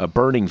a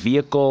burning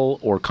vehicle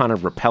or kind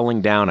of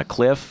rappelling down a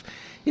cliff,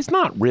 it's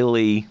not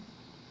really,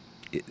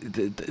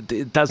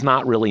 it does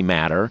not really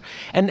matter.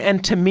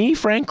 And to me,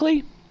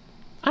 frankly,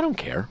 I don't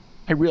care.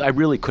 I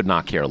really could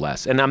not care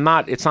less. And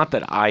it's not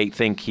that I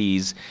think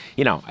he's,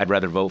 I'd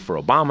rather vote for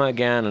Obama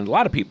again, and a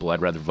lot of people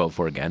I'd rather vote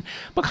for again,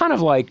 but kind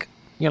of like,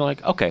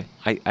 okay,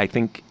 I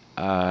think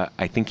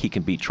he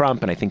can beat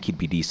Trump, and I think he'd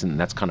be decent, and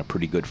that's kind of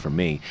pretty good for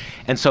me.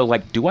 And so,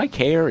 like, do I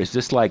care? Is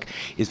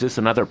this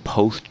another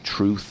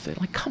post-truth?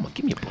 Like, come on,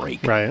 give me a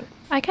break. Right.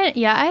 I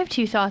have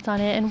two thoughts on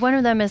it, and one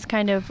of them is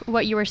kind of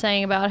what you were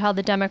saying about how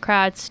the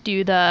Democrats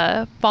do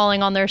the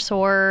falling on their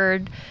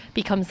sword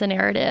becomes the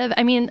narrative.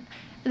 I mean,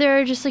 there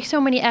are just like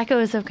so many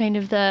echoes of kind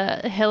of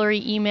the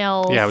Hillary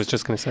emails. Yeah, I was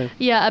just going to say.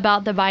 Yeah,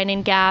 about the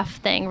Biden gaffe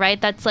thing, right?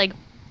 That's like,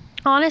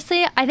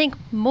 honestly, I think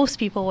most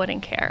people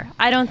wouldn't care.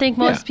 I don't think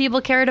most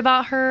people cared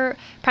about her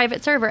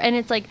private server. And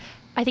it's like,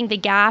 I think the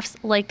gaffes,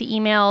 like the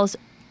emails,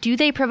 do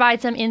they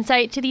provide some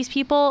insight to these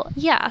people?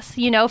 Yes.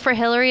 For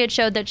Hillary, it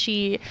showed that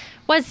she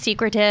was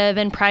secretive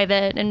and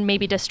private and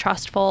maybe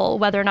distrustful,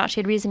 whether or not she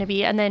had reason to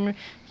be. And then,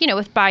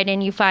 with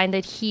Biden, you find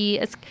that he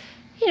is,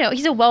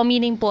 he's a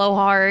well-meaning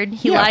blowhard.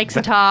 He likes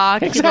to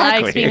talk. Exactly,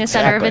 he likes being the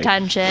center of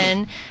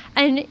attention.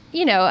 And,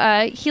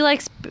 he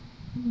likes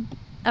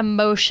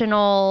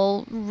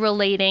emotional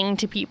relating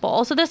to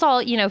people. So this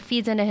all,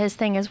 feeds into his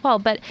thing as well.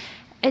 But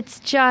it's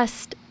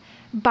just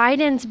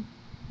Biden's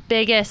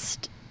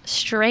biggest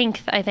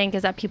strength, I think,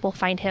 is that people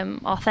find him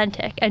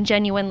authentic and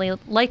genuinely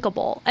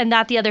likable. And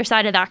that the other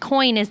side of that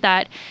coin is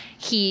that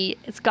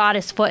he's got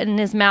his foot in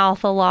his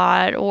mouth a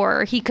lot,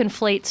 or he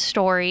conflates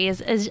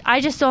stories. I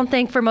just don't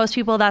think for most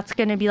people that's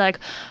going to be like,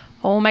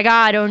 oh my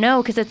God, oh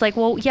no, because it's like,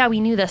 well, yeah, we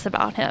knew this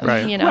about him.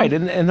 Right. Right.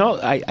 And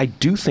I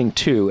do think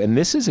too, and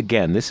this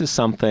is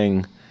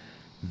something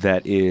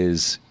that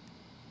is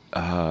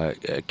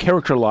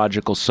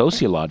characterological,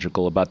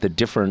 sociological about the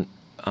different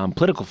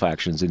political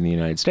factions in the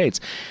United States,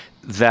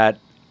 that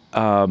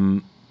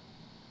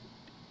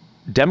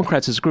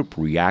Democrats as a group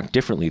react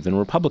differently than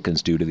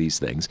Republicans do to these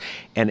things.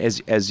 And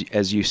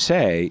as you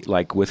say,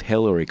 like with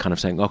Hillary kind of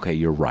saying, okay,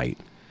 you're right.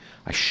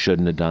 I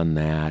shouldn't have done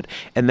that.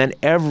 And then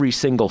every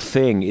single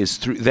thing is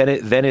through. Then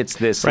it's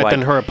this right. like,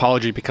 Then her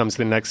apology becomes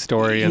the next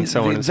story, and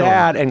so on and so on.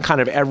 That and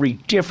kind of every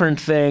different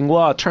thing.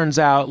 Well, it turns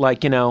out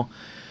like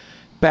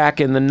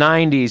back in the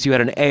 90s, you had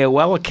an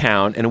AOL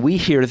account, and we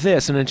hear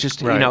this, and it's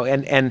just right.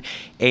 and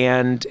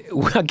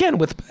again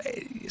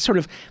with sort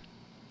of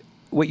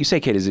what you say,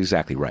 Kate, is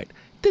exactly right.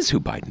 This is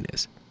who Biden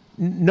is.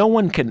 No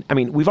one can. I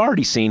mean, we've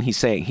already seen he's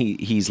saying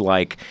he's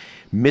like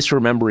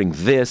misremembering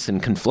this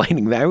and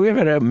conflating that. We've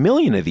had a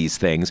million of these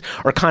things,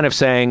 or kind of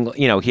saying,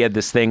 he had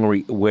this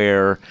thing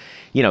where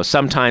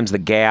sometimes the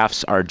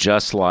gaffes are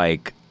just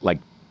like,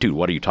 dude,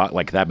 what are you talking?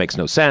 Like, that makes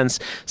no sense.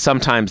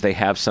 Sometimes they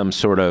have some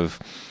sort of,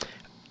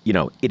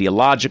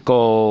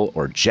 ideological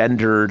or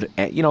gendered,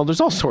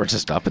 there's all sorts of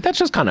stuff, but that's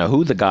just kind of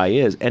who the guy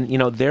is. And,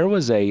 there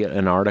was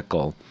an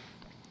article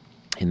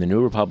in the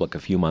New Republic a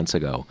few months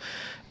ago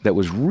that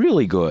was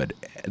really good,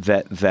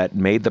 that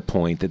made the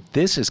point that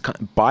this is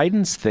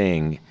Biden's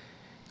thing,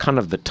 kind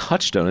of the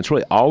touchstone. It's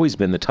really always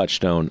been the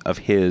touchstone of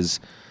his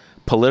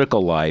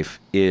political life,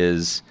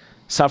 is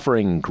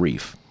suffering and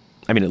grief.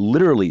 I mean, it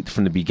literally,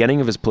 from the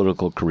beginning of his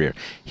political career,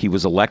 he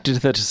was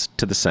elected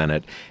to the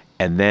Senate,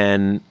 and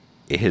then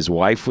his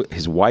wife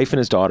and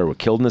his daughter were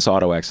killed in this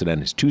auto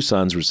accident. His 2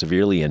 sons were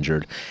severely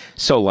injured.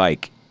 So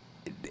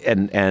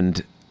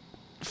and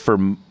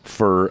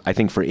for I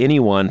think for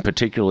anyone,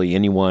 particularly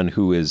anyone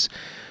who is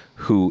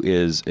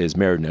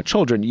married and has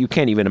children, you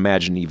can't even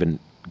imagine even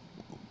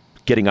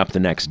getting up the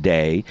next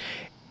day,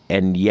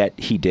 and yet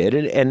he did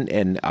it.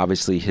 And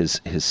obviously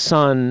his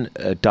son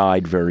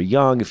died very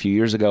young a few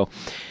years ago.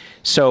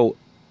 So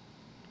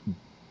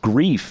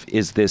grief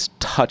is this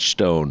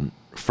touchstone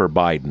for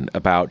Biden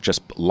about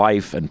just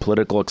life and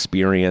political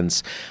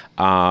experience.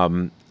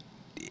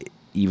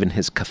 Even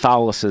his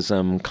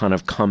Catholicism kind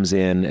of comes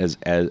in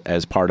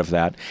as part of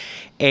that.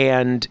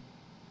 And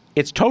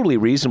it's totally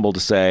reasonable to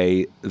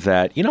say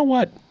that,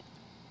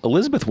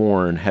 Elizabeth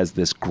Warren has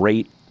this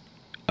great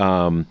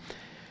program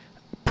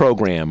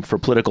for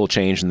political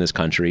change in this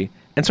country.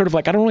 And sort of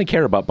like, I don't really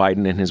care about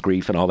Biden and his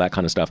grief and all that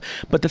kind of stuff.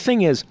 But the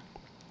thing is,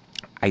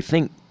 I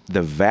think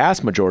the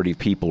vast majority of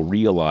people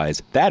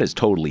realize that is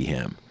totally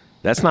him.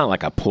 That's not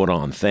like a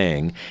put-on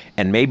thing,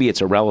 and maybe it's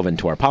irrelevant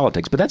to our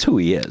politics, but that's who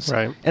he is.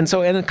 Right. And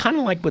so, and kind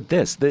of like with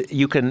this,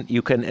 you can,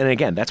 and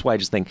again, that's why I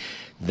just think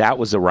that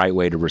was the right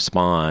way to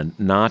respond,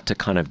 not to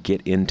kind of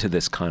get into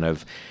this kind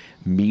of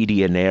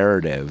media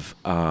narrative.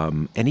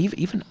 And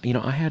even,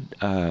 I had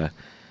a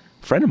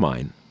friend of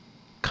mine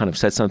kind of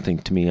said something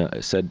to me,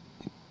 said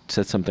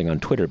something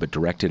on Twitter, but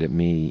directed at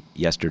me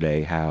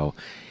yesterday how,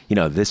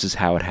 this is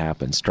how it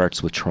happened.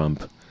 Starts with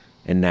Trump.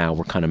 And now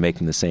we're kind of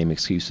making the same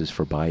excuses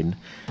for Biden.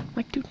 I'm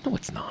like, dude, no,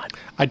 it's not.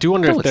 I do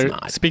wonder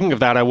speaking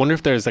of that, I wonder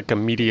if there's like a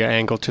media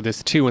angle to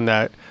this too, in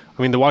that,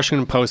 the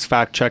Washington Post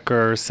fact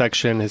checker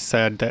section has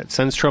said that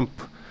since Trump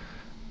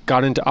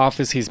got into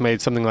office, he's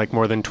made something like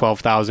more than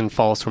 12,000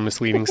 false or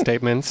misleading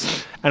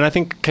statements. And I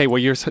think, okay,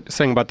 what you're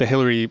saying about the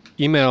Hillary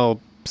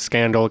email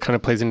scandal kind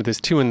of plays into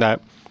this too, in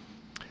that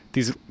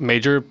these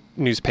major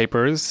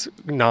newspapers,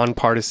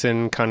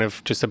 nonpartisan, kind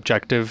of just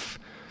objective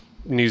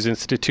news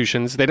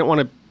institutions, they don't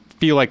want to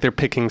feel like they're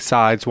picking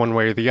sides one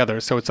way or the other.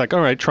 So it's like, all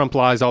right, Trump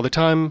lies all the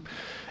time,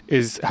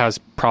 has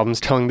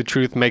problems telling the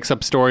truth, makes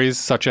up stories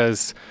such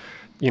as,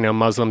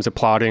 Muslims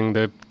applauding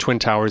the Twin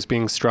Towers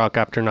being struck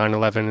after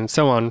 9/11 and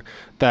so on,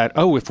 that,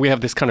 if we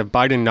have this kind of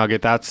Biden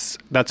nugget, that's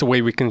a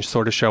way we can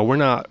sort of show we're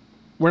not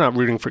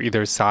rooting for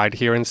either side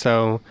here. And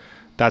so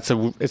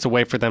it's a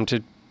way for them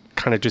to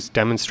kind of just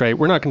demonstrate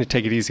we're not going to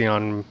take it easy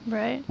on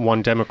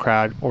one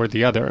Democrat or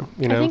the other.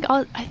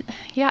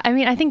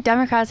 I think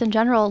Democrats in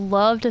general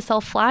love to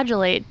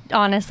self-flagellate.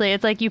 Honestly,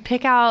 it's like you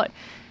pick out,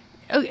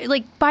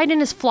 like,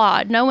 Biden is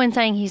flawed. No one's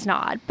saying he's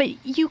not, but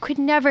you could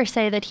never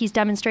say that he's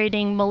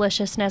demonstrating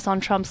maliciousness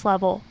on Trump's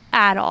level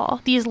at all.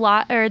 These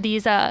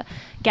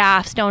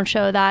gaffes don't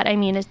show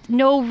that.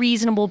 No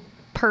reasonable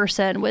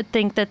person would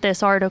think that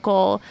this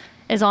article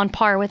is on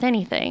par with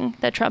anything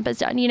that Trump has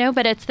done,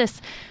 but it's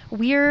this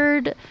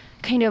weird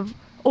kind of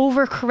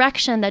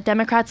overcorrection that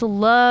Democrats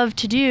love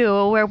to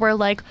do, where we're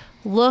like,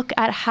 look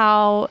at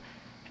how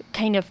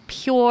kind of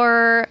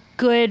pure,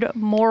 good,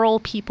 moral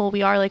people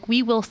we are. Like,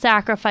 we will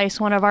sacrifice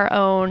one of our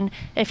own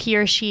if he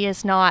or she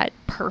is not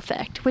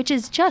perfect, which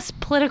is just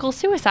political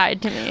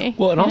suicide to me.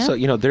 Well, and also,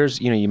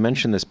 there's, you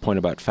mentioned this point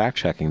about fact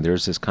checking.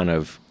 There's this kind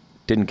of,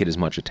 didn't get as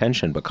much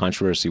attention, but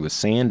controversy with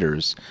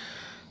Sanders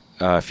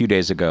a few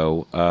days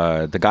ago.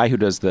 The guy who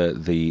does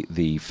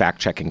the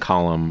fact-checking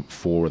column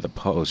for the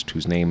Post,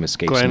 whose name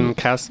escapes me. Glenn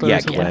Kessler?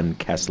 Yeah, Glenn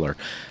Kessler.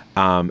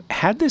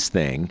 Had this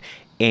thing,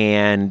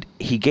 and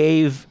he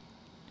gave...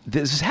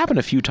 This has happened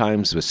a few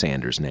times with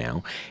Sanders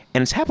now,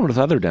 and it's happened with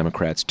other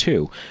Democrats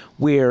too,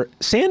 where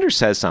Sanders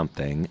says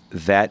something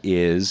that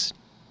is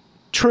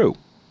true.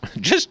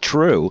 Just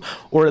true,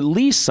 or at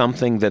least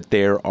something that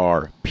there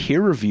are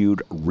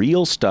peer-reviewed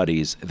real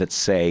studies that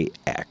say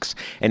X,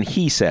 and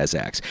he says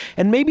X.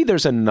 And maybe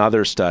there's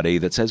another study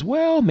that says,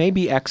 well,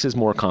 maybe X is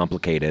more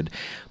complicated.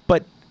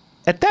 But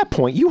at that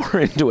point, you are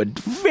into a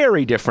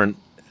very different,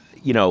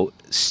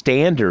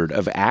 standard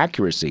of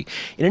accuracy.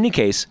 In any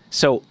case,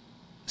 so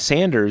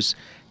Sanders,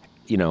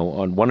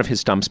 on one of his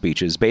stump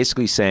speeches,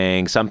 basically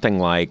saying something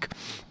like,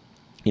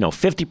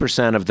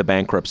 50% of the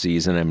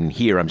bankruptcies, and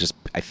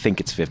I think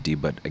it's 50,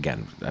 but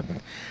again,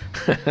 I'm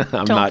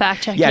don't not.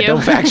 Fact check yeah, you.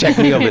 don't fact check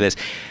me over this.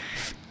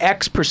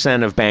 X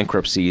percent of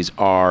bankruptcies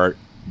are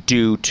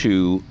due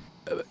to,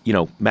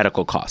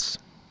 medical costs.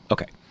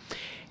 Okay.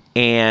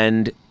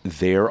 And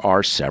there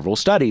are several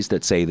studies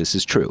that say this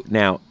is true.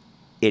 Now,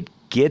 it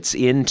gets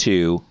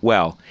into,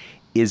 well,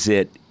 is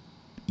it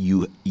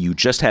you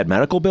just had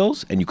medical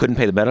bills and you couldn't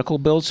pay the medical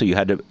bills, so you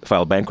had to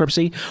file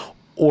bankruptcy?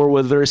 Or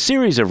were there a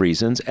series of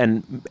reasons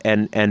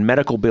and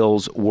medical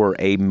bills were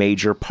a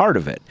major part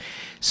of it?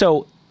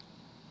 So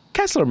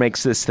Kessler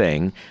makes this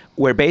thing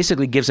where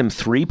basically gives him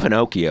 3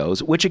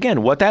 Pinocchios, which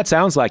again, what that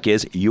sounds like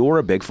is you're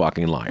a big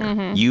fucking liar.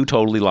 Mm-hmm. You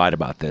totally lied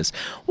about this.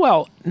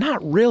 Well,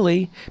 not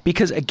really,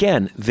 because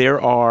again,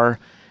 there are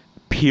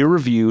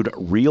peer-reviewed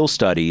real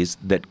studies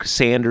that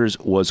Sanders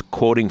was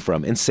quoting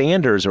from. And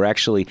Sanders, or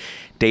actually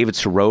David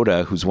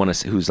Sirota,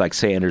 who's like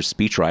Sanders'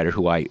 speechwriter,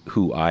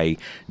 who I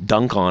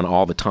dunk on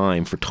all the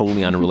time for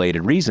totally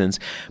unrelated reasons,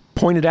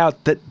 pointed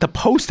out that the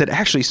Post had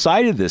actually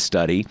cited this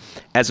study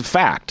as a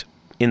fact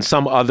in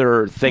some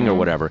other thing or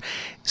whatever.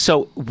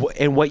 So,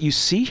 and what you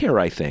see here,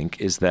 I think,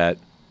 is that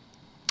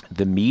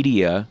the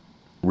media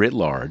writ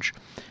large,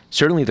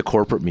 certainly the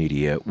corporate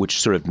media, which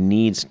sort of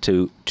needs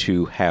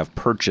to have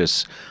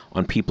purchase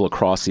on people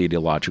across the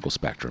ideological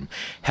spectrum,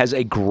 has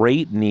a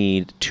great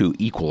need to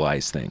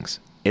equalize things,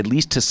 at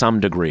least to some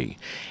degree.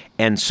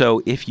 And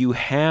so if you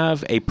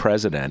have a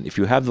president, if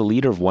you have the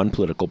leader of one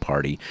political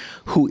party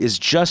who is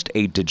just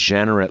a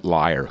degenerate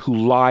liar, who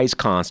lies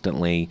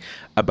constantly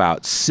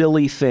about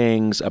silly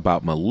things,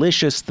 about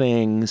malicious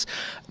things,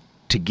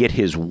 to get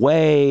his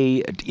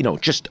way,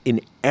 just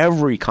in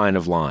every kind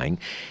of lying,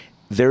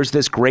 there's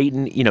this great,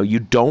 you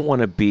don't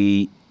want to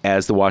be,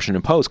 as the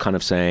Washington Post kind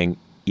of saying,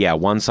 yeah,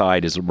 one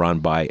side is run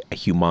by a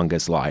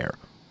humongous liar.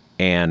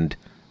 And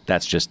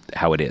that's just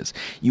how it is.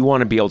 You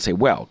want to be able to say,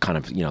 well, kind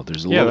of,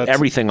 there's a little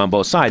everything on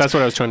both sides. That's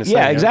what I was trying to say.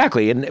 Yeah,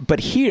 exactly.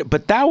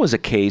 But that was a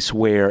case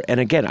where, and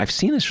again, I've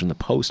seen this from the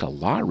Post a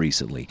lot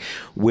recently,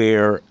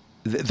 where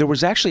there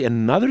was actually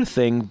another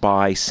thing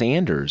by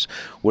Sanders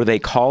where they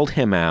called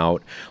him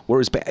out,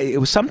 where it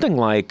was something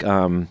like,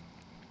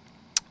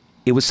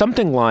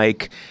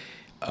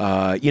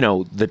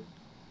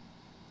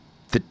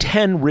 the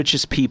 10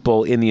 richest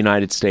people in the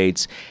United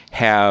States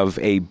have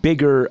a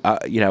bigger,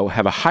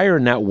 have a higher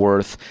net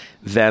worth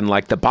than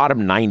like the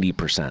bottom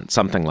 90%,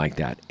 something like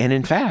that. And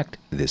in fact,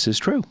 this is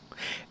true.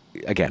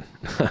 Again,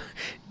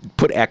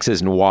 put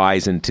X's and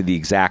Y's into the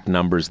exact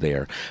numbers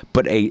there,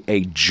 but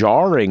a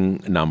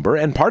jarring number.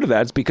 And part of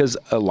that is because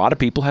a lot of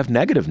people have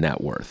negative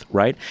net worth,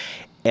 right?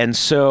 And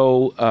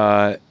so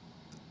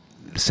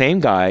the same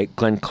guy,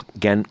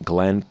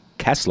 Glenn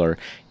Kessler,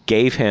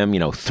 gave him,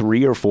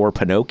 3 or 4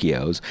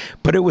 Pinocchios,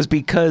 but it was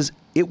because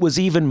it was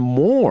even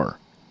more.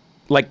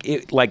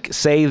 Like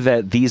say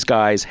that these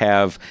guys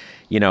have,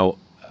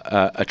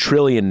 a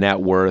trillion net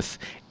worth,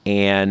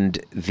 and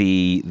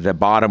the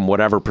bottom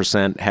whatever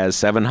percent has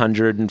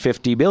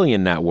 750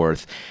 billion net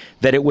worth,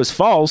 that it was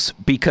false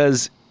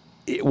because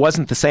it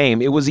wasn't the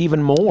same. It was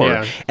even more.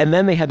 Yeah. And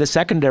then they had the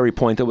secondary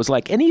point that was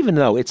like, and even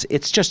though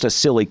it's just a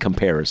silly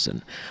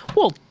comparison.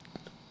 Well,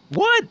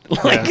 what?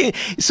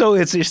 So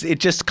it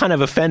just kind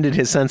of offended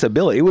his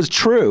sensibility. It was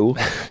true,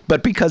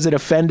 but because it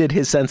offended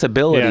his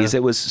sensibilities,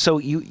 it was so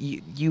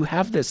you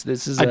have this.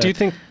 This is do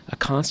think a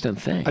constant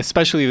thing.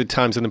 Especially the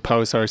Times and the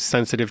Post are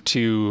sensitive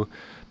to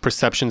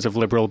perceptions of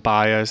liberal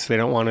bias. They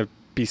don't want to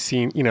be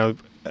seen. I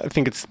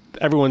think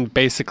everyone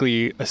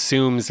basically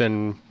assumes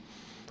and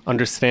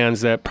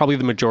understands that probably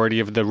the majority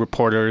of the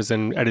reporters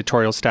and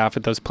editorial staff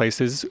at those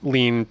places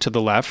lean to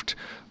the left.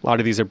 A lot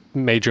of these are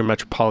major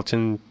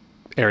metropolitan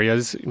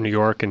areas, New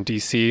York and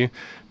DC,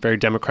 very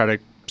Democratic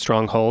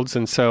strongholds.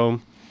 And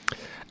so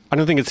I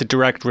don't think it's a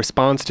direct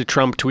response to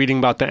Trump tweeting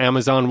about the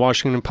Amazon,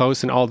 Washington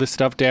Post, and all this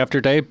stuff day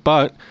after day.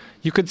 But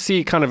you could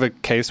see kind of a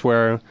case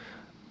where,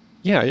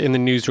 in the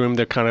newsroom,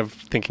 they're kind of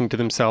thinking to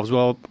themselves,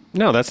 well,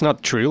 no, that's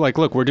not true. Like,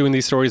 look, we're doing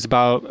these stories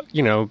about,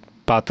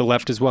 about the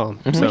left as well.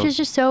 Mm-hmm. So. Which is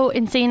just so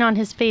insane on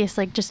his face.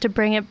 Like, just to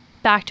bring it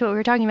back to what we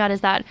were talking about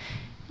is that,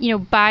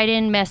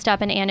 Biden messed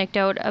up an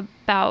anecdote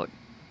about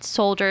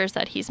soldiers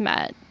that he's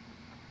met.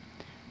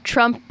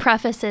 Trump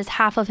prefaces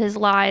half of his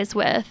lies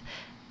with,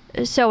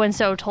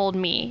 so-and-so told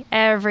me,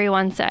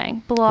 everyone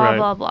saying, blah,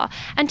 blah, blah.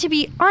 And to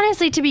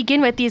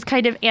begin with, these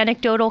kind of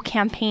anecdotal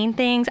campaign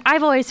things,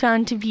 I've always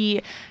found to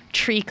be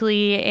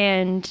treacly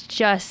and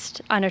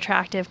just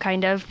unattractive,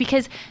 kind of,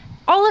 because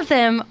all of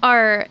them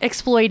are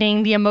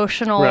exploiting the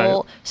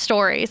emotional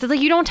stories. It's like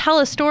you don't tell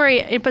a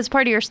story as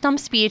part of your stump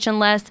speech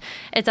unless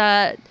it's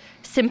a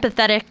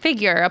sympathetic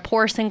figure, a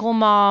poor single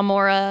mom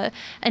or an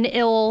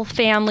ill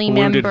family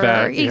member.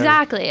 Vet,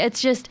 exactly.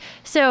 It's just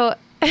so,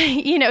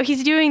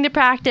 he's doing the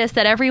practice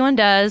that everyone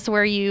does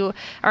where you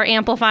are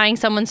amplifying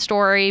someone's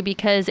story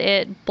because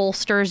it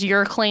bolsters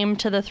your claim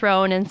to the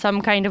throne in some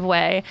kind of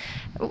way.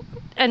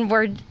 And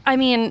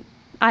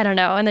I don't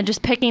know. And then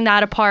just picking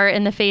that apart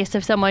in the face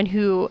of someone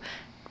who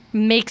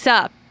makes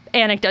up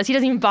anecdotes. He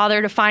doesn't even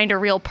bother to find a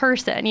real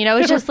person. You know,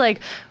 it's just like,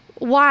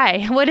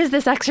 why? What is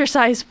this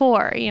exercise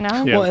for? You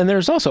know? Well, and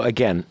there's also,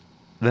 again,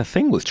 the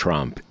thing with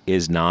Trump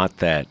is not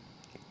that,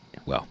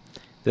 well,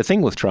 the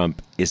thing with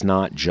Trump is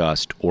not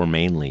just or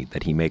mainly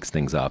that he makes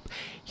things up.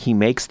 He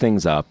makes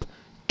things up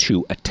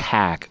to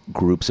attack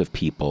groups of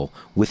people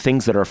with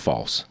things that are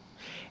false.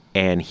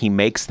 And he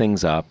makes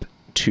things up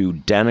to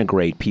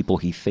denigrate people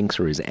he thinks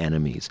are his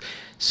enemies.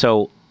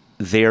 So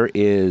there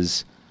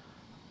is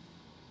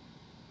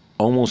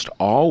almost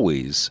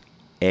always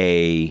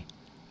a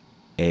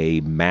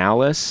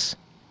malice,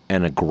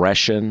 an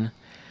aggression,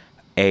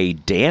 a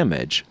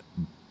damage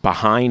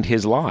behind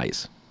his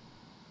lies.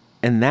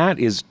 And that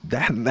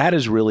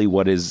is really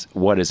what is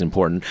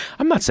important.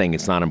 I'm not saying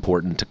it's not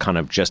important to kind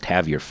of just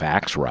have your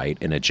facts right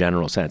in a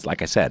general sense.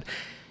 Like I said,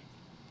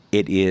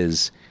 it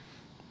is.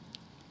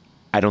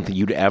 I don't think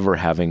you'd ever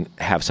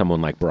have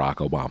someone like Barack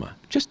Obama.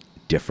 Just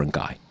different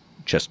guy.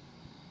 Just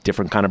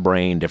different kind of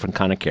brain, different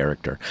kind of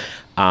character.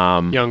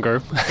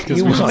 Younger.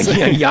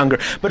 Younger.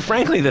 But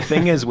frankly, the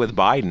thing is with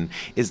Biden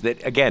is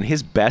that, again,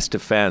 his best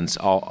defense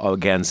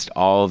against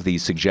all of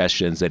these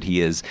suggestions that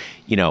he is,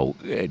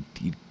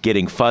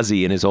 getting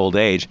fuzzy in his old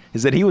age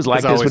is that he was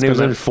like this when he was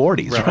in his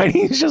 40s, right?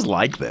 He's just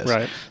like this.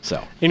 Right.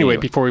 So anyway,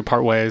 before we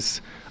part ways,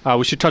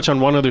 we should touch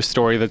on one other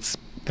story that's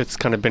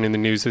kind of been in the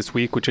news this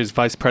week, which is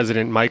Vice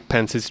President Mike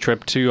Pence's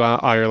trip to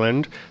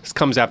Ireland. This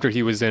comes after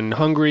he was in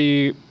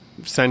Hungary,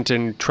 sent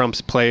in Trump's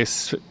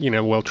place,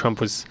 while Trump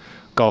was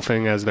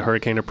golfing as the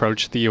hurricane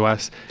approached the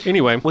U.S.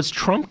 Anyway, was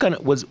Trump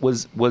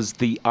was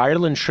the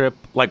Ireland trip,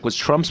 like, was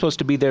Trump supposed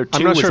to be there too?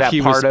 I'm not sure was if he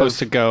was supposed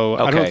to go.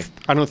 Okay.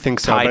 I don't think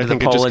so. Tied but to I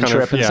think the it just Poland kind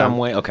trip of, in some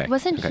way. Okay.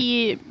 Wasn't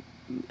he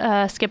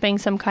skipping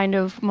some kind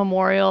of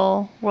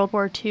memorial World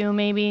War II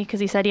maybe? Because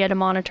he said he had to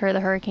monitor the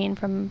hurricane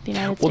from the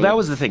United States. Well, that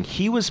was the thing.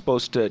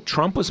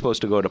 Trump was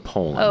supposed to go to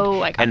Poland.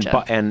 Oh, I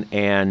gotcha.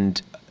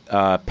 And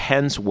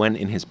Pence went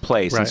in his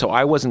place. Right. And so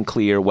I wasn't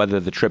clear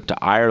whether the trip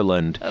to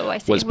Ireland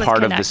was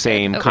part of the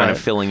same kind of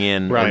filling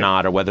in or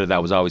not, or whether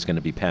that was always going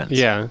to be Pence.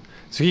 Yeah.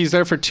 So he's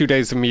there for 2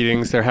 days of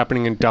meetings. They're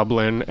happening in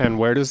Dublin. And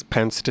where does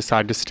Pence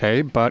decide to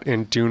stay? But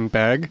in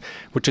Doonbeg,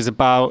 which is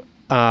about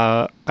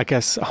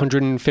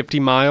 150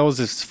 miles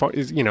as far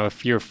as,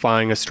 if you're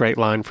flying a straight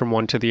line from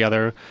one to the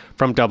other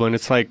from Dublin.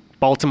 It's like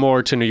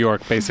Baltimore to New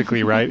York,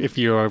 basically, right? If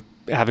you're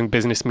having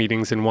business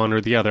meetings in one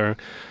or the other.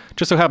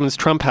 Just so happens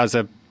Trump has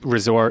a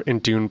resort in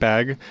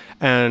Doonbeg,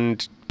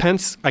 and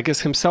Pence, I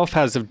guess, himself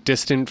has a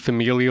distant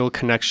familial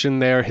connection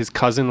there. His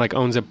cousin,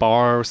 owns a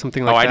bar or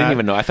something like that. Oh, I didn't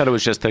even know. I thought it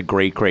was just the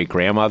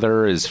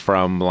great-great-grandmother is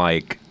from,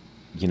 outer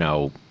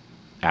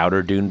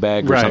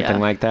Doonbeg or something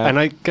like that. And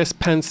I guess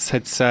Pence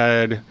had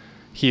said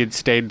he had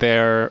stayed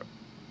there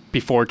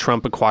before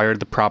Trump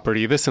acquired the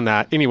property, this and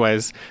that.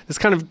 Anyways, this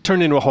kind of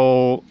turned into a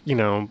whole,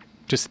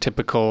 just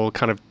typical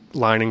kind of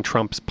lining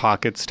Trump's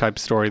pockets type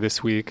story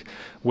this week,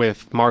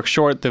 with Mark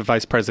Short, the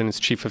vice president's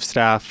chief of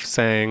staff,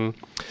 saying,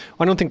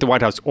 I don't think the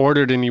White House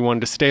ordered anyone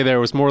to stay there.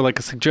 It was more like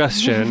a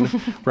suggestion,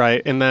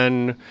 right? And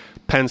then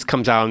Pence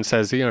comes out and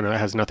says, it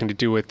has nothing to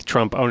do with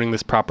Trump owning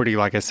this property.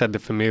 Like I said, the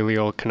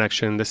familial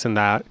connection, this and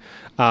that.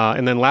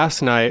 And then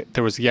last night,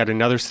 there was yet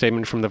another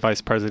statement from the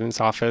vice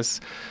president's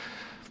office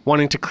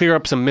wanting to clear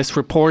up some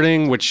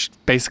misreporting, which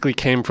basically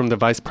came from the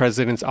vice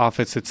president's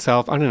office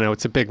itself. I don't know.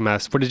 It's a big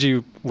mess. What did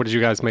you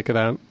guys make of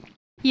that?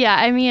 Yeah,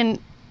 I mean,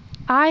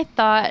 I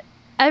thought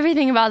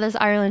everything about this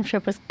Ireland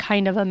trip was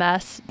kind of a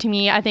mess to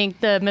me. I think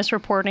the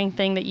misreporting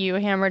thing that you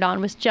hammered on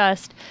was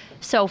just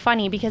so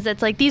funny, because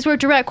it's like, these were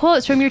direct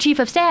quotes from your chief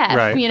of staff,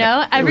 right.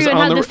 Everyone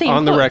had the same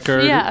on quotes. The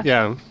record.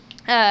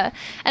 Yeah.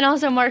 And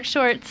also Mark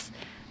Short's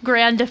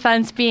grand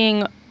defense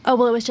being, oh,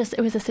 well, it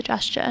was a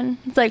suggestion.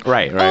 It's like,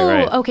 right.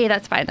 Okay,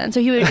 that's fine then.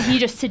 So he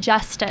just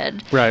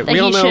suggested right. that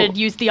he should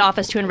use the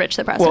office to enrich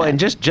the president. Well, and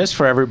just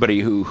for everybody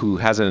who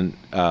hasn't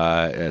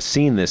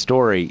seen this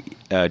story,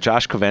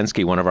 Josh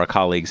Kovensky, one of our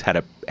colleagues, had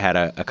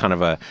a kind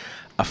of a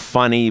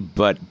funny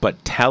but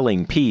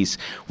telling piece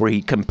where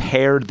he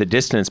compared the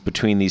distance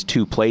between these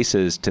two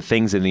places to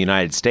things in the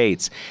United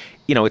States.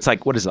 It's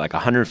like, what is it, like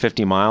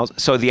 150 miles?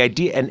 So the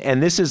idea,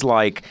 and this is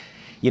like,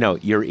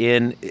 you're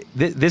in,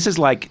 this is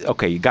like,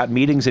 okay, you got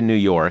meetings in New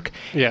York,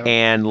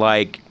 and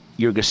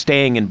you're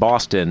staying in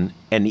Boston,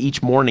 and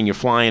each morning you're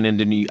flying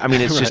into New York. I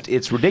mean, it's just,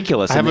 it's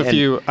ridiculous. I have a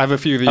few of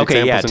the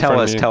examples in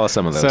front of me. Tell us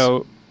some of those.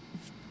 So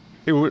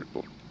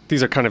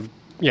these are kind of,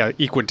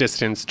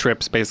 equidistant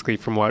trips, basically,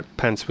 from what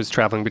Pence was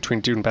traveling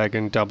between Doonbeg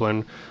and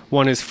Dublin.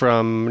 One is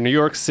from New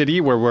York City,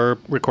 where we're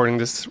recording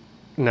this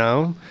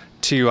now,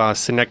 to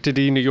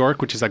Schenectady, New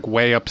York, which is like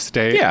way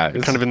upstate,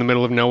 kind of in the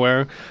middle of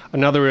nowhere.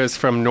 Another is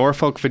from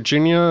Norfolk,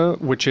 Virginia,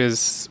 which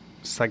is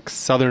like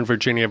southern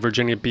Virginia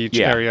Beach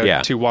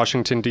area, to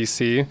Washington,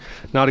 D.C.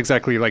 Not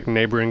exactly like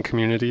neighboring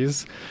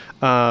communities.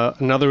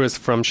 Another is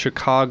from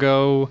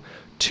Chicago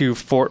to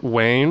Fort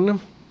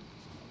Wayne.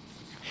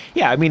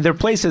 Yeah, I mean, there are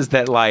places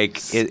that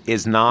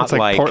is not It's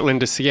like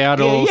Portland to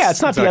Seattle. Yeah,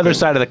 it's not exactly. the other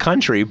side of the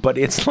country, but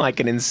it's like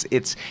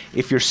it's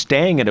if you're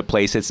staying at a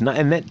place, it's not.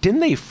 And didn't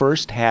they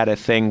first had a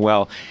thing?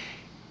 Well,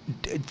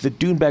 the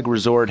Doonbeg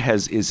Resort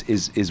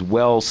is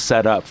well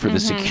set up for the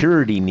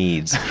security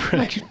needs.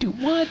 Like, do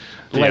what?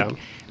 Like,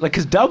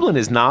 because Dublin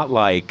is not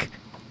like.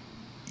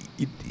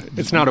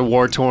 It's not a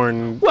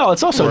war-torn. Well,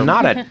 it's also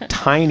not a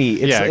tiny.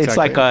 It's, Yeah,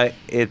 exactly.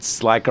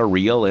 it's like a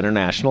real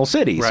international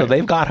city. So Right.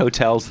 they've got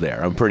hotels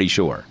there. I'm pretty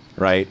sure,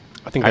 right?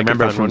 I think I they could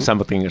remember find from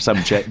one.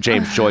 some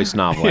James Joyce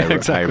novel Yeah,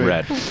 exactly. I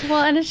read.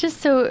 Well, and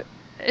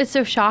it's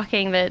so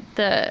shocking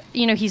that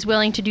he's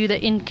willing to do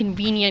the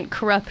inconvenient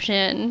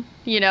corruption,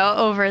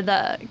 over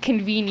the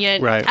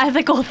convenient Right.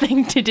 ethical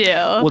thing to do.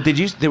 Well,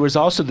 there was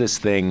also this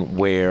thing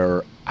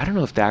where I don't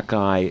know if that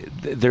guy.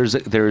 There's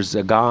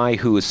a guy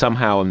who is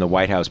somehow in the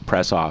White House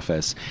press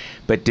office,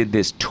 but did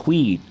this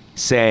tweet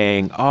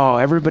saying, "Oh,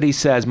 everybody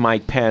says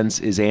Mike Pence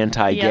is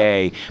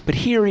anti-gay, but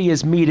here he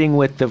is meeting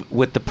with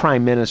the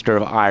Prime Minister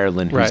of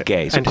Ireland, who's Right.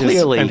 gay." So And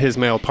clearly, his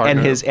male partner,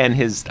 and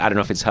his I don't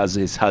know if it's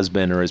his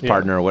husband or his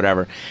partner or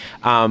whatever.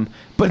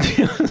 But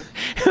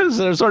it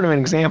was sort of an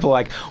example,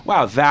 like,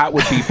 wow, that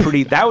would be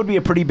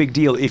a pretty big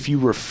deal if you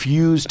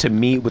refuse to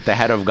meet with the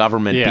head of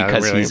government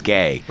because really. he's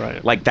gay.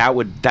 Right. Like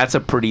that's a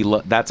pretty.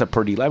 I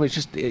mean, it's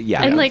just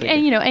yeah. And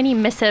any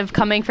missive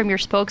coming from your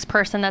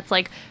spokesperson that's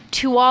like,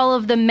 to all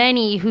of the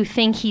many who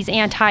think he's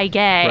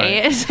anti-gay.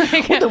 Right. It's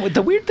like, Well,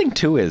 the weird thing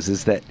too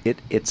is that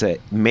it's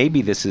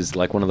maybe this is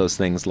like one of those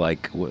things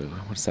like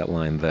what's that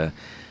line,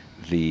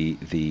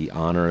 the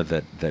honor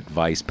that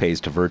vice pays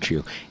to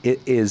virtue. It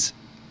is.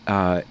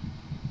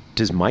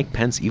 Does Mike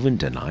Pence even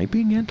deny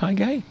being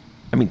anti-gay?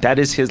 I mean, that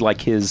is his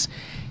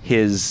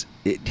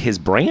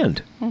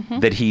brand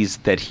that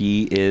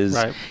he is.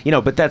 Right.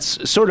 But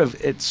that's sort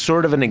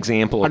of an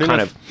example I of don't kind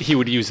know of. if he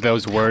would use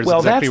those words. Well,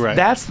 exactly right.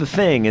 that's the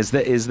thing is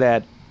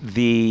that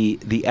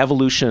the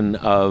evolution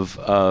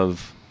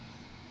of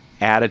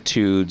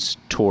attitudes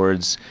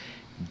towards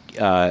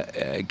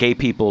gay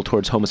people,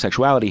 towards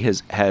homosexuality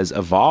has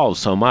evolved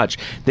so much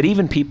that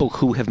even people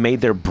who have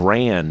made their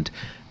brand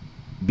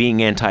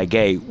being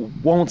anti-gay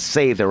won't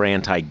say they're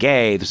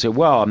anti-gay. They say,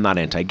 "Well, I'm not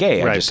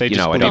anti-gay. Right. I just They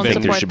just I don't believe think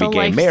in there the should be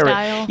lifestyle. gay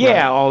marriage."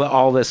 Yeah,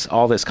 Right.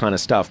 all this kind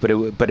of stuff. But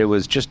it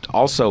was just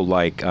also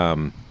like.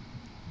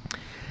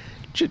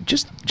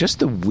 Just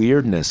the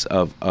weirdness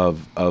of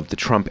the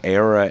Trump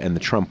era and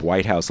the Trump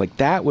White House, like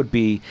that would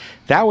be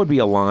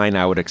a line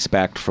I would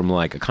expect from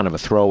like a kind of a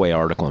throwaway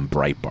article in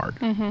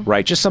Breitbart,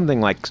 right? Just something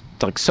like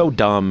so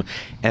dumb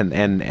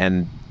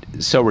and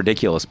so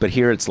ridiculous. But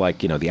here it's like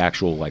the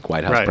actual like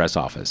White House Right. press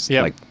office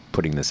Yep. like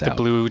putting this the out.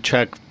 blue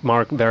check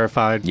mark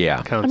verified. Yeah.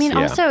 Accounts. I mean,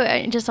 Yeah.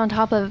 also, just on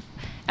top of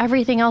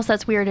everything else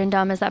that's weird and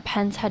dumb is that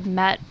Pence had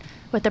met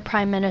with the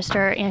Prime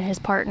Minister and his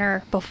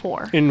partner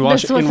before. In This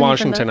Washington, wasn't even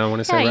Washington, I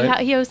wanna say, right?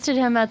 he hosted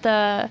him at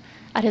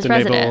his the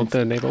residence.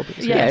 naval base.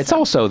 Yeah. Yeah, it's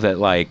also that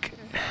like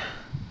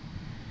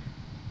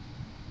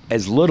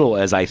as little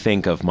as I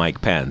think of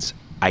Mike Pence,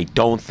 I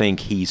don't think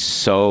he's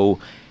so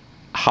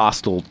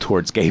hostile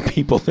towards gay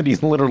people that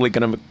he's literally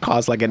going to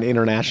cause like an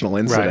international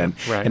incident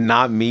right. and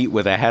not meet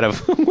with a head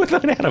of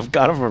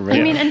government.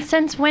 I mean, and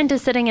since when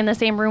does sitting in the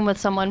same room with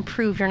someone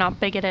prove you're not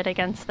bigoted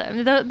against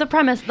them? The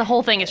premise, the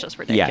whole thing is just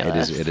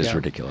ridiculous. yeah, it is Yeah.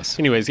 ridiculous.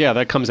 Anyways, yeah,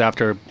 that comes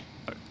after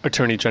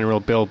Attorney General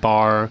Bill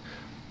Barr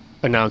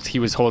announced he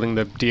was holding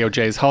the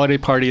DOJ's holiday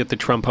party at the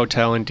Trump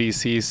Hotel in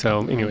D.C. So,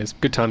 anyways,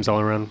 good times all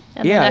around.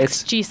 And Yeah, the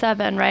next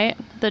G7, right?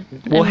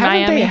 Well, in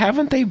haven't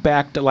Miami. they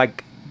backed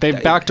like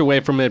They've backed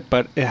away from it,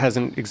 but it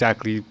hasn't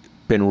exactly.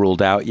 been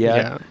ruled out yet?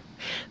 Yeah.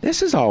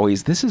 This is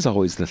always the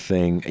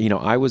thing.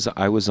 I was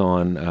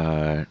on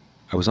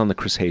the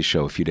Chris Hayes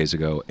show a few days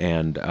ago,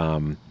 and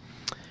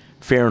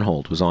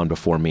Fahrenhold was on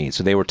before me.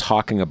 So they were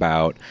talking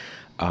about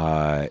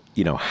how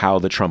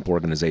the Trump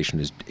organization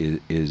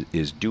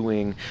is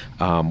doing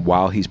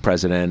while he's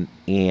president,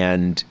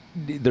 and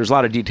there's a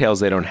lot of details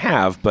they don't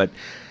have, but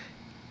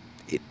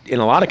in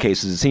a lot of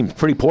cases it seems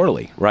pretty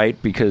poorly,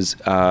 right? Because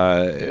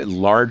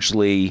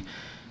largely.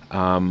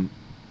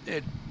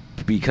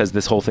 Because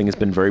this whole thing has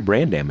been very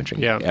brand damaging.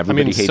 Yeah.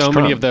 Everybody hates Trump.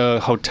 Many of the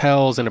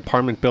hotels and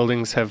apartment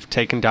buildings have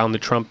taken down the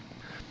Trump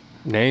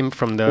name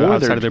from the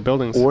outside of their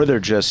buildings. Or they're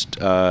just,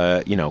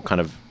 kind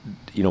of,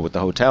 with the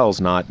hotels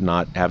not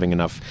having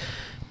enough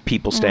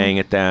people staying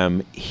at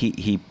them.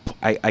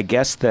 I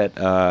guess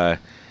that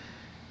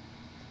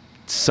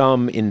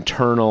some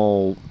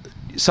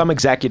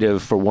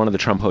executive for one of the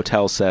Trump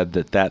hotels said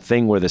that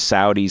thing where the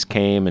Saudis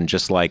came and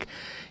just like,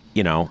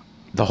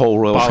 the whole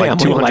royal Bought, like,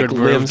 family 200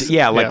 rooms.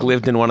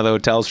 lived in one of the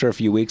hotels for a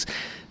few weeks.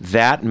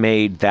 That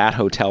made that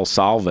hotel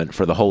solvent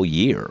for the whole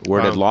year, where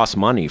it had lost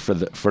money for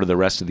the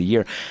rest of the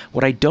year.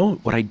 What I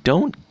don't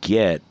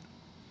get,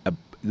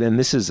 then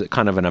this is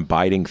kind of an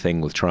abiding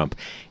thing with Trump,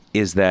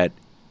 is that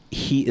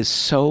he is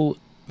so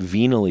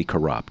venally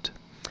corrupt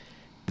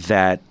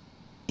that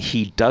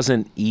he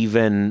doesn't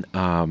even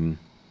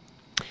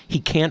he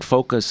can't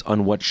focus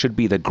on what should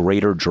be the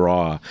greater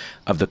draw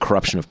of the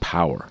corruption of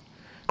power.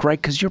 work,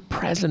 right? Because you're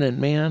president,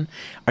 man.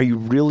 Do you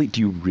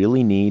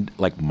really need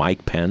like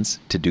Mike Pence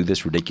to do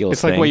this ridiculous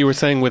It's thing? like what you were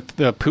saying with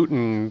the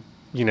Putin,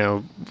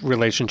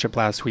 relationship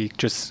last week.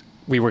 Just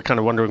we were kind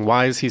of wondering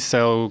why does he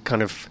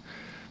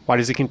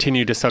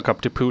continue to suck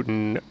up to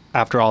Putin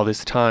after all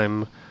this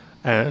time?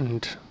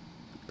 And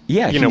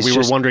yeah, we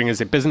were wondering, is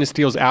it business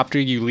deals after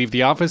you leave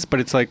the office? But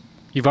it's like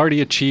you've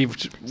already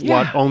achieved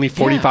what only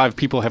 45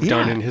 people have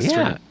done in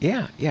history.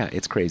 Yeah.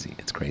 It's crazy.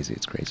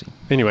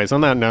 Anyways,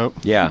 on that note.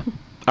 Yeah.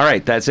 All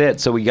right, that's it.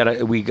 So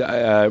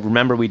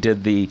remember we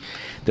did the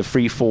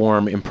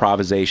free-form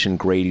improvisation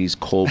Grady's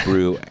Cold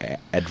Brew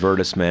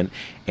advertisement,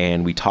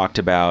 and we talked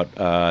about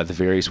the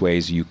various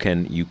ways you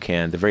can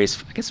the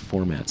various, I guess,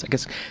 formats. I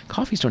guess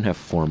coffees don't have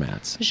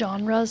formats.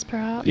 Genres,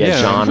 perhaps. Yeah,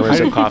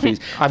 genres of coffees.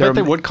 I bet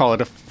they would call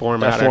it a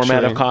format. A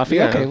format of coffee.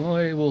 Yeah. Okay,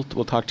 well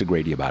we'll talk to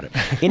Grady about it.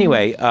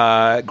 Anyway,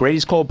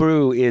 Grady's Cold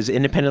Brew is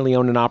independently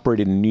owned and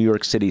operated in New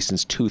York City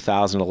since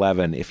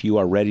 2011. If you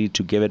are ready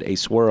to give it a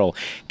swirl,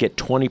 get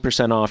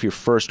 20% off your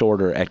first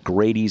order at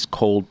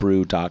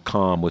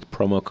Grady'sColdBrew.com with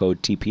promo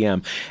code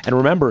TPM. And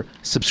remember,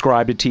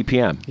 subscribe to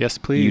TPM. Yes,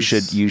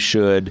 please. You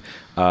should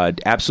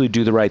absolutely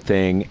do the right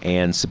thing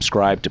and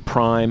subscribe to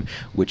Prime,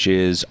 which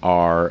is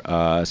our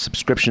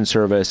subscription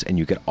service, and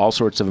you get all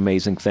sorts of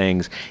amazing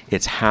things.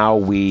 It's how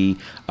we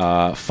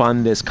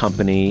fund this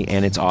company,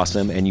 and it's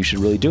awesome, and you should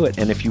really do it.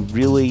 And if you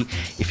really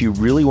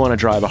want to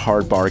drive a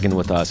hard bargain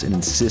with us and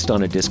insist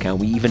on a discount,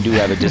 we even do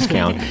have a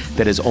discount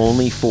that is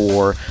only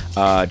for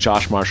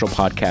Josh Marshall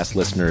podcast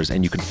listeners,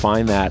 and you can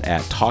find that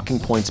at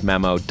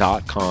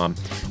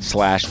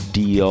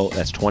talkingpointsmemo.com/deal.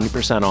 That's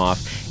 20%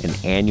 off an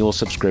annual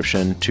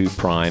subscription to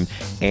Prime,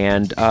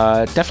 and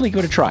definitely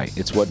give it a try.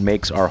 It's what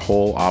makes our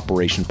whole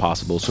operation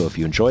possible. So if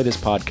you enjoy this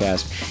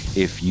podcast,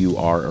 if you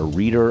are a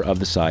reader of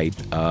the site,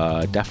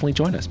 definitely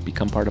join us.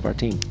 Become part of our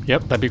team.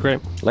 Yep, that'd be great.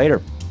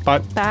 Later. Bye.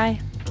 Bye.